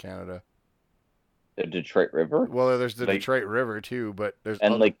and Canada. The Detroit River? Well, there's the Detroit River too, but there's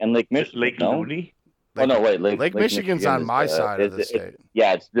Lake Michigan. Lake Looney? Lake Michigan's on my side of the state.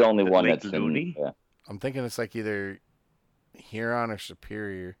 It's the only one Lake that's Looney? in. Yeah. I'm thinking it's like either Huron or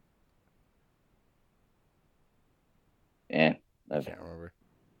Superior. Yeah. I can't remember.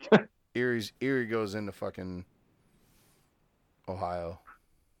 Erie goes into fucking Ohio.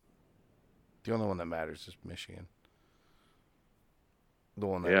 The only one that matters is Michigan. The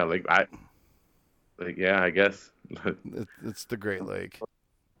one that I guess it's the Great Lake.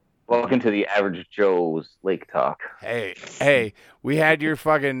 Welcome to the Average Joe's Lake Talk. Hey, we had your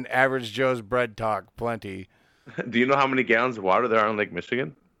fucking Average Joe's bread talk plenty. Do you know how many gallons of water there are in Lake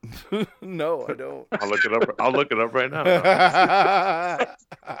Michigan? No, I don't. I'll look it up. I'll look it up right now.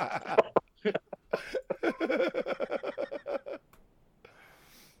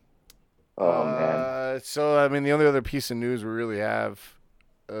 Oh man. So I mean, the only other piece of news we really have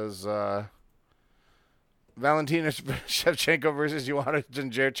is Valentina Shevchenko versus Joanna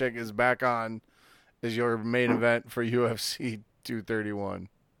Jędrzejczyk is back on as your main event for UFC 231.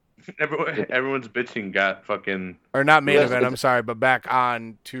 Everyone's bitching got fucking... Or not main event, I'm sorry, but back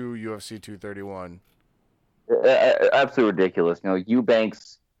on to UFC 231. Absolutely ridiculous.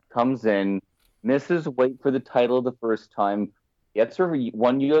 Eubanks comes in, misses weight for the title the first time, gets her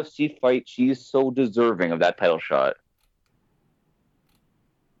one UFC fight. She's so deserving of that title shot.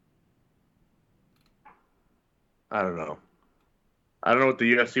 I don't know. I don't know what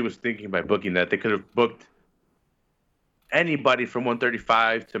the UFC was thinking by booking that. They could have booked anybody from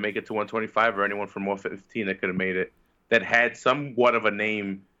 135 to make it to 125, or anyone from 115 that could have made it, that had somewhat of a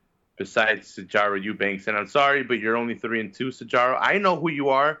name besides Sajaro Eubanks. And I'm sorry, but you're only 3-2, Sajaro. I know who you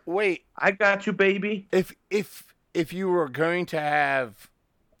are. Wait, I got you, baby. if you were going to have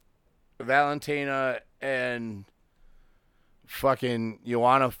Valentina and fucking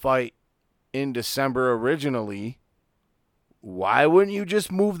Joanna fight in December originally, why wouldn't you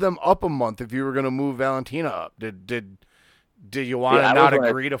just move them up a month if you were going to move Valentina up? Did Joanna not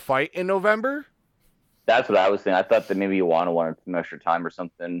agree to fight in November? That's what I was saying. I thought that maybe Joanna wanted some extra time or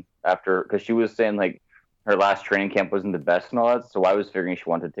something after, because she was saying like her last training camp wasn't the best and all that. So I was figuring she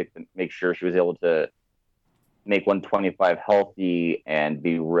wanted to make sure she was able to make 125 healthy and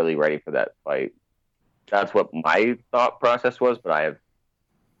be really ready for that fight. That's what my thought process was, but I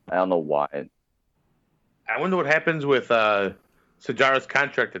don't know why. I wonder what happens with Sajaro's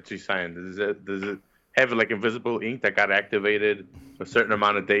contract that she signed. Does it have like invisible ink that got activated a certain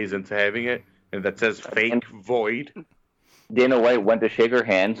amount of days into having it, and that says fake void? Dana White went to shake her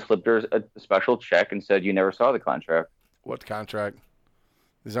hand, slipped her a special check, and said, "You never saw the contract." What contract?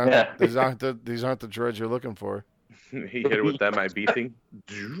 These aren't the droids you're looking for. He hit her with that MIB thing.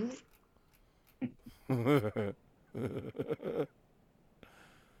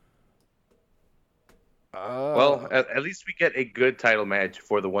 Well, at least we get a good title match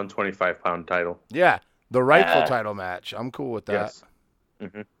for the 125-pound title. Yeah, the rightful title match. I'm cool with that. Yes.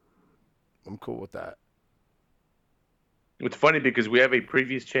 Mm-hmm. I'm cool with that. It's funny because we have a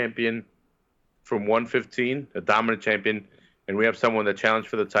previous champion from 115, a dominant champion, and we have someone that challenged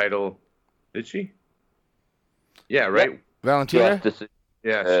for the title. Did she? Yeah, right? Yep. Valentina?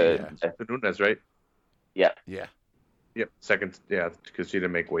 Yeah, Nunes, right? Yeah. Yeah. Yep, second, yeah, because she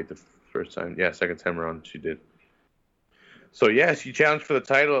didn't make weight the first time. Yeah, second time around she did. So, yeah, she challenged for the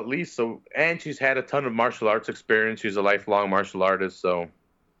title at least. So, and she's had a ton of martial arts experience. She's a lifelong martial artist, so.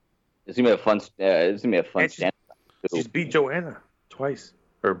 It's going to be a fun stand. She's beat Joanna twice.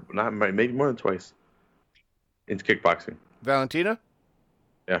 Or not, maybe more than twice. In kickboxing. Valentina?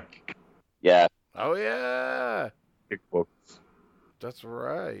 Yeah. Yeah. Oh, yeah. Kickbox. That's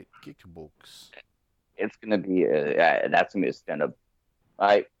right. Kickbox. It's going to be that's going to be a stand-up.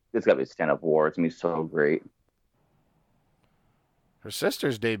 It's got to be a stand-up war. It's going to be so great. Her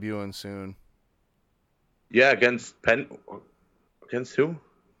sister's debuting soon. Yeah, against who?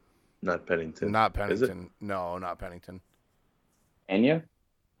 Not Pennington. Not Pennington. No, not Pennington. Enya?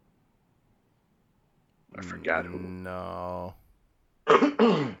 I forgot who. No.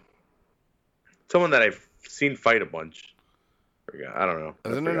 Someone that I've seen fight a bunch. I don't know.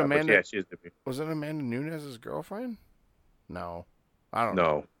 Isn't it Amanda? Yeah, she is debuting. Was it Amanda Nunes' girlfriend? No. I don't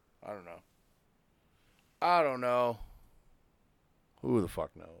know. I don't know. Who the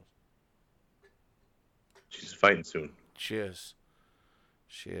fuck knows? She's fighting soon. She is.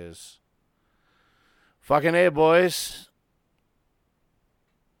 Fucking A, boys.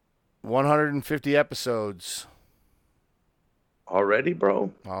 150 episodes. Already,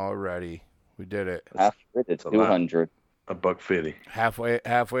 bro? Already. We did it. Halfway to 200. $150.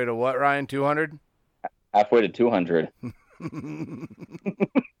 Halfway to what, Ryan? 200? Halfway to 200.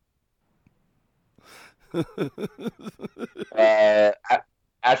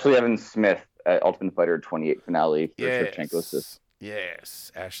 Ashley Evans Smith at Ultimate Fighter 28 finale for Shevchenko's.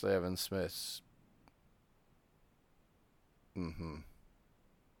 Yes, Ashley Evans Smith. Mm-hmm.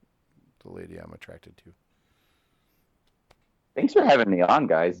 The lady I'm attracted to. Thanks for having me on,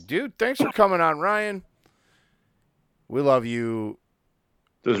 guys. Dude, thanks for coming on, Ryan. We love you.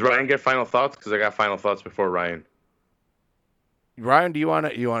 Does Ryan get final thoughts? Because I got final thoughts before Ryan. Ryan, do you want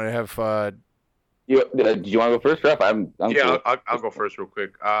to have? Do you want to go first, Ref? I'm yeah, cool. I'll go first real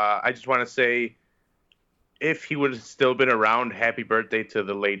quick. I just want to say, if he would have still been around, happy birthday to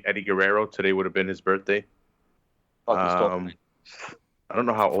the late Eddie Guerrero. Today would have been his birthday. I don't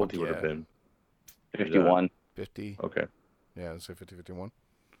know how old he would have been. 51. 50. Okay. Yeah, let's say 50, 51.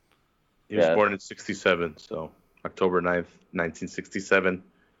 He was born in 67, so October 9th, 1967.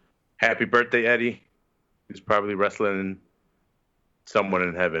 Happy birthday, Eddie. He's probably wrestling someone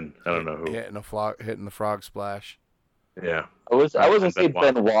in heaven. I don't know who. Hitting the frog splash. Yeah. I wasn't saying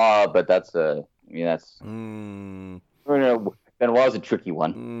Benoit, but that's that's. Benoit's a tricky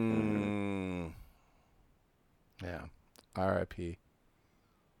one. Yeah. R.I.P.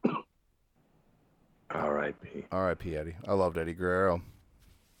 R.I.P. R.I.P. Eddie. I loved Eddie Guerrero.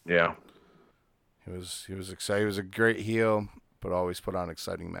 Yeah. He was exciting. He was a great heel, but always put on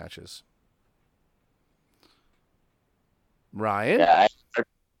exciting matches. Ryan? Yeah,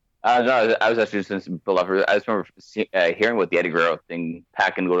 No, I was actually just beloved. I just remember hearing about the Eddie Guerrero thing,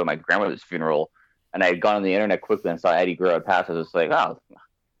 packing to go to my grandmother's funeral, and I had gone on the internet quickly and saw Eddie Guerrero pass. I was just like, oh,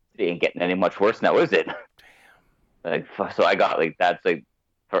 it ain't getting any much worse now, is it? Like, so I got like that's like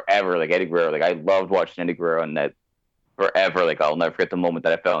forever, like Eddie Guerrero. Like I loved watching Eddie Guerrero, and that forever. Like I'll never forget the moment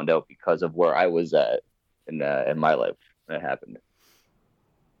that I found out because of where I was at in my life when it happened.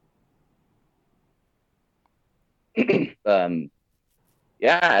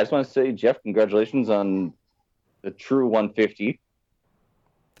 Yeah, I just want to say, Jeff, congratulations on the true 150.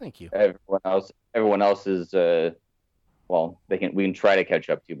 Thank you. Everyone else is well, we can try to catch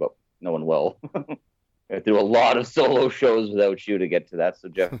up to you, but no one will. I do a lot of solo shows without you to get to that. So,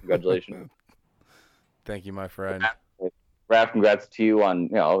 Jeff, congratulations. Thank you, my friend. Raph, congrats to you on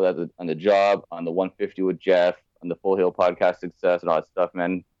on the job, on the 150 with Jeff, on the Full Hill podcast success, and all that stuff,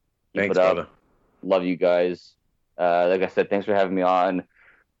 man. Thanks, brother. Love you guys. Like I said, thanks for having me on.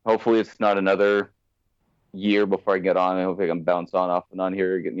 Hopefully, it's not another year before I get on. I hope I can bounce on off and on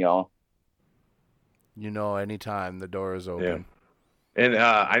here, getting y'all. Anytime the door is open. Yeah. And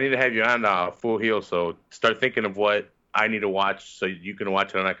I need to have you on Full Heel, so start thinking of what I need to watch so you can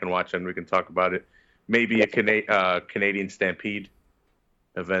watch it and I can watch it and we can talk about it. Maybe a Canadian Stampede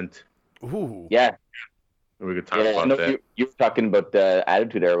event. Ooh. Yeah. We could talk about that. You were talking about the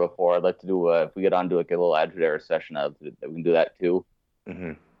Attitude Era before. I'd like to do, if we get on to like a little Attitude Era session, we can do that too.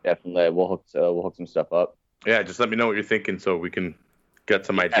 Mm-hmm. Definitely. We'll hook some stuff up. Yeah, just let me know what you're thinking so we can get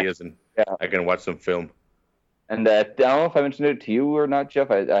some ideas and I can watch some film. And I don't know if I mentioned it to you or not, Jeff.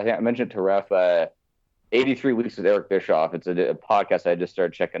 I mentioned it to Raf. 83 Weeks with Eric Bischoff. It's a podcast I just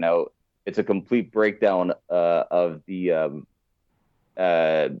started checking out. It's a complete breakdown of the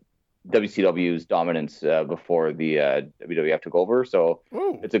WCW's dominance before the WWF took over. So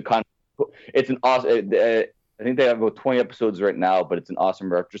it's an awesome. I think they have about 20 episodes right now, but it's an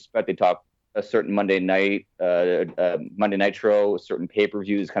awesome retrospect. They talk a certain Monday Nitro, certain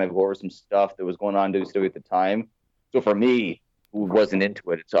pay-per-views, kind of go over some stuff that was going on in WCW at the time. So for me, who wasn't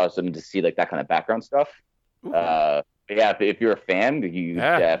into it, it's awesome to see like that kind of background stuff. If you're a fan, you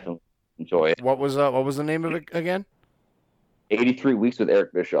definitely enjoy it. What was the name of it again? 83 Weeks with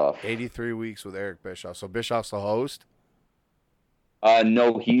Eric Bischoff. 83 Weeks with Eric Bischoff. So Bischoff's the host?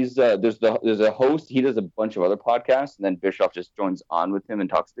 No, he's there's a host. He does a bunch of other podcasts, and then Bischoff just joins on with him and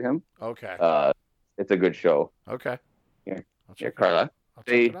talks to him. Okay. It's a good show. Okay. Here, Carla. I'll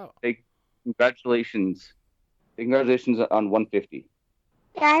check it out. Congratulations. Congratulations on 150.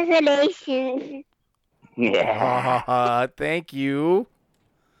 Congratulations. Yeah. Thank you.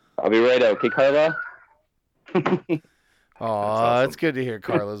 I'll be right out. Okay, Carla? Awesome. It's good to hear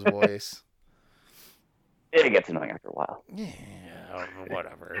Carla's voice. It gets annoying after a while. Yeah,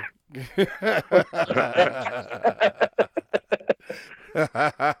 whatever.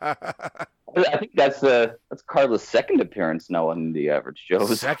 I think that's Carla's second appearance now on the Average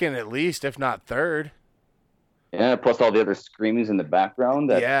Joe's. Second at least, if not third. Yeah, plus all the other screamings in the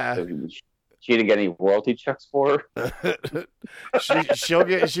background. She didn't get any royalty checks for.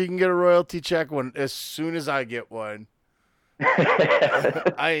 She can get a royalty check as soon as I get one.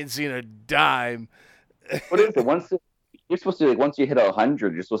 I ain't seen a dime. What is it? You're supposed to once you hit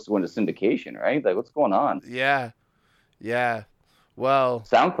 100, you're supposed to go into syndication, right? Like, what's going on? Yeah. Well,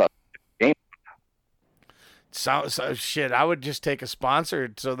 SoundCloud. So shit. I would just take a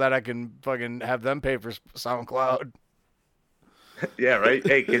sponsor so that I can fucking have them pay for SoundCloud. Yeah, right.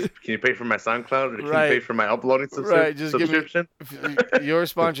 Hey, can you pay for my SoundCloud? Or can you pay for my uploading subscription? Give me your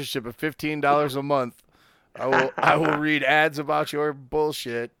sponsorship of $15 a month. I will read ads about your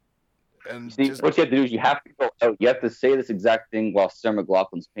bullshit. And what you have to do is you have to go out. You have to say this exact thing while Sarah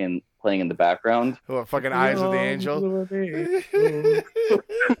McLachlan's playing in the background. What, fucking Eyes of the Angel?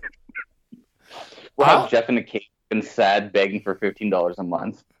 Wow, Jeff in a cave and sad begging for $15 a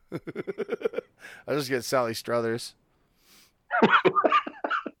month. I'll just get Sally Struthers.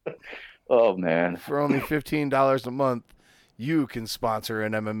 Oh, man. For only $15 a month, you can sponsor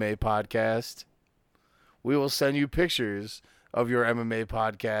an MMA podcast. We will send you pictures of your MMA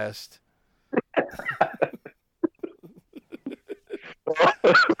podcast.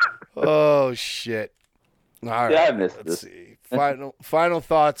 Oh, shit. All right. Yeah, I missed Let's this. see. Final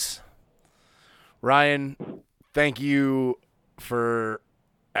thoughts. Ryan, thank you for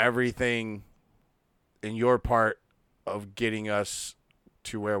everything in your part of getting us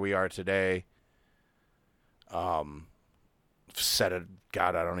to where we are today. Said it,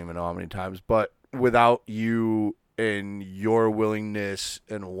 God, I don't even know how many times, but without you and your willingness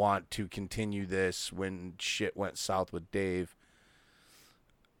and want to continue this when shit went south with Dave,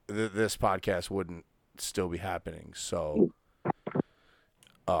 this podcast wouldn't still be happening. So,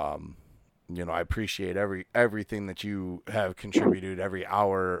 I appreciate everything that you have contributed, every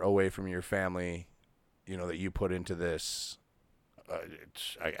hour away from your family, that you put into this.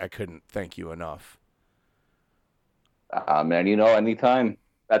 I couldn't thank you enough. Man, anytime.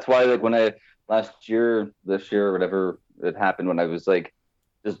 That's why, like, when this year, whatever it happened, when I was like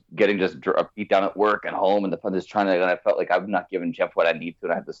just getting beat down at work and home, and just trying to, and I felt like I'm not giving Jeff what I need to,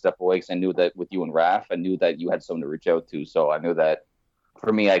 and I had to step away because I knew that with you and Raph, I knew that you had someone to reach out to. So I knew that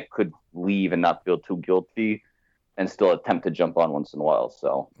for me, I could leave and not feel too guilty, and still attempt to jump on once in a while.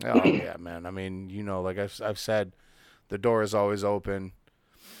 So oh yeah, man. I mean, like I've said, the door is always open.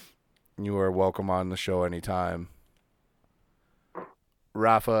 You are welcome on the show anytime.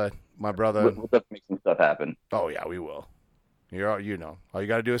 Rafa, my brother. We'll definitely make some stuff happen. Oh yeah, we will. All you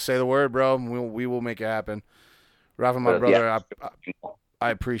got to do is say the word, bro. And we will make it happen. Rafa, my brother, yeah. I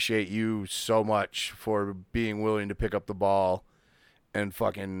appreciate you so much for being willing to pick up the ball and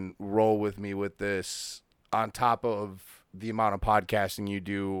fucking roll with me with this, on top of the amount of podcasting you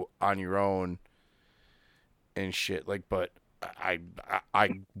do on your own and shit. Like, but I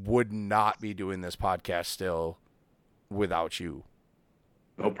would not be doing this podcast still without you.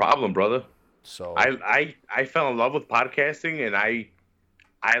 No problem, brother. So I fell in love with podcasting, and I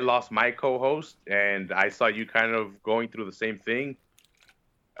lost my co-host, and I saw you kind of going through the same thing.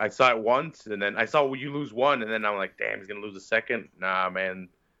 I saw it once, and then I saw you lose one, and then I'm like, damn, he's gonna lose a second. Nah, man,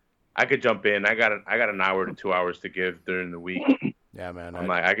 I could jump in. I got an hour to 2 hours to give during the week. Yeah, man.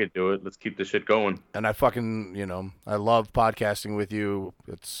 I could do it. Let's keep this shit going. And I fucking, I love podcasting with you.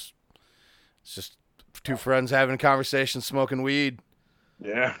 It's just two friends having a conversation, smoking weed.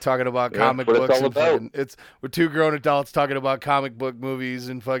 Yeah. Talking about comic books. We're two grown adults talking about comic book movies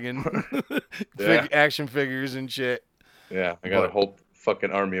and fucking action figures and shit. Yeah, I got a whole fucking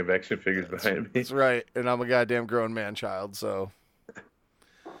army of action figures behind me. That's right. And I'm a goddamn grown man child, so.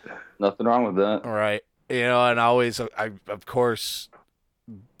 Nothing wrong with that. All right. And always, of course,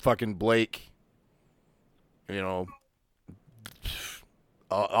 fucking Blake, everything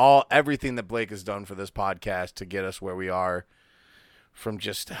that Blake has done for this podcast to get us where we are, from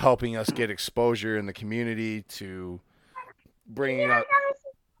just helping us get exposure in the community to bringing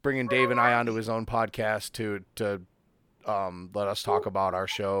Dave and I onto his own podcast to let us talk about our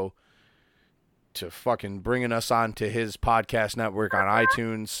show, to fucking bringing us onto his podcast network on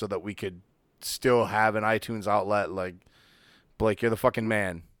iTunes so that we could still have an iTunes outlet. Like, Blake, you're the fucking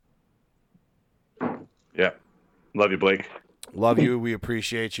man. Yeah. Love you, Blake. Love you. We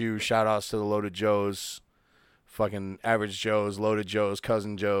appreciate you. Shout outs to the Loaded Joes, fucking Average Joes, Loaded Joes,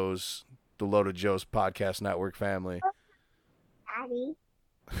 Cousin Joes, the Loaded Joes podcast network family. Daddy.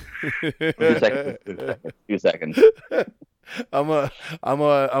 2 seconds. I'm gonna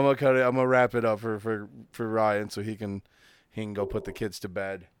cut it. I'm gonna wrap it up for Ryan so he can go put the kids to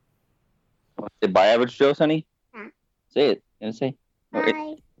bed. Say bye, Average Joe, Sonny. Yeah. Say it. And say.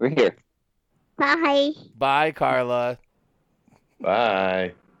 Bye. We're here. Bye. Bye, Carla.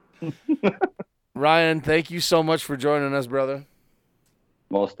 Bye. Ryan, thank you so much for joining us, brother.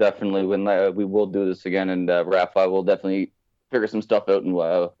 Most definitely. When we will do this again, and Rafa will definitely figure some stuff out, and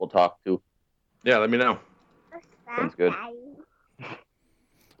we'll talk too. Yeah, let me know. Sounds good.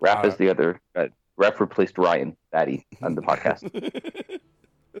 Raph is the other. Raph replaced Ryan, Daddy, on the podcast.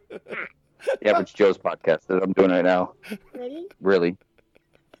 The Average Joe's podcast that I'm doing right now. Really?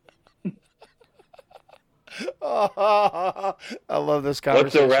 Oh, I love this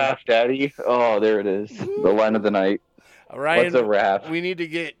conversation. What's a Raph, Daddy? Oh, there it is. The line of the night. Ryan, what's a Raph? We need to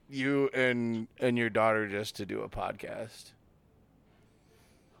get you and your daughter just to do a podcast.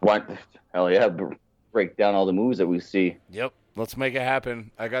 What? Hell yeah. Break down all the moves that we see. Yep. Let's make it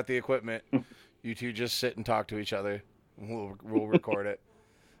happen. I got the equipment. You two just sit and talk to each other. We'll record it.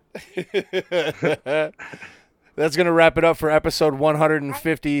 That's going to wrap it up for episode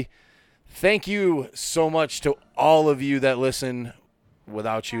 150. Thank you so much to all of you that listen.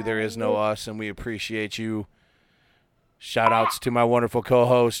 Without you, there is no us, and we appreciate you. Shout outs to my wonderful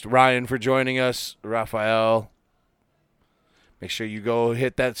co-host, Ryan, for joining us. Raphael. Make sure you go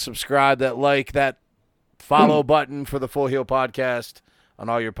hit that subscribe, that like, that follow button for the Full Heel Podcast on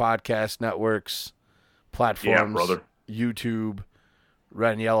all your podcast networks, platforms, yeah, brother. YouTube,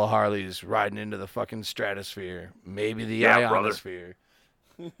 Red and Yellow Harleys riding into the fucking stratosphere. Maybe the ionosphere.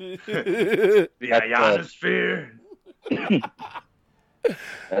 The ionosphere.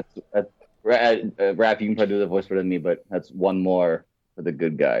 That's Raph, you can probably do the voice better than me, but that's one more for the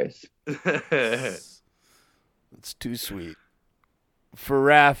good guys. It's too sweet. For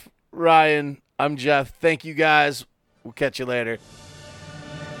Raph, Ryan, I'm Jeff. Thank you guys. We'll catch you later.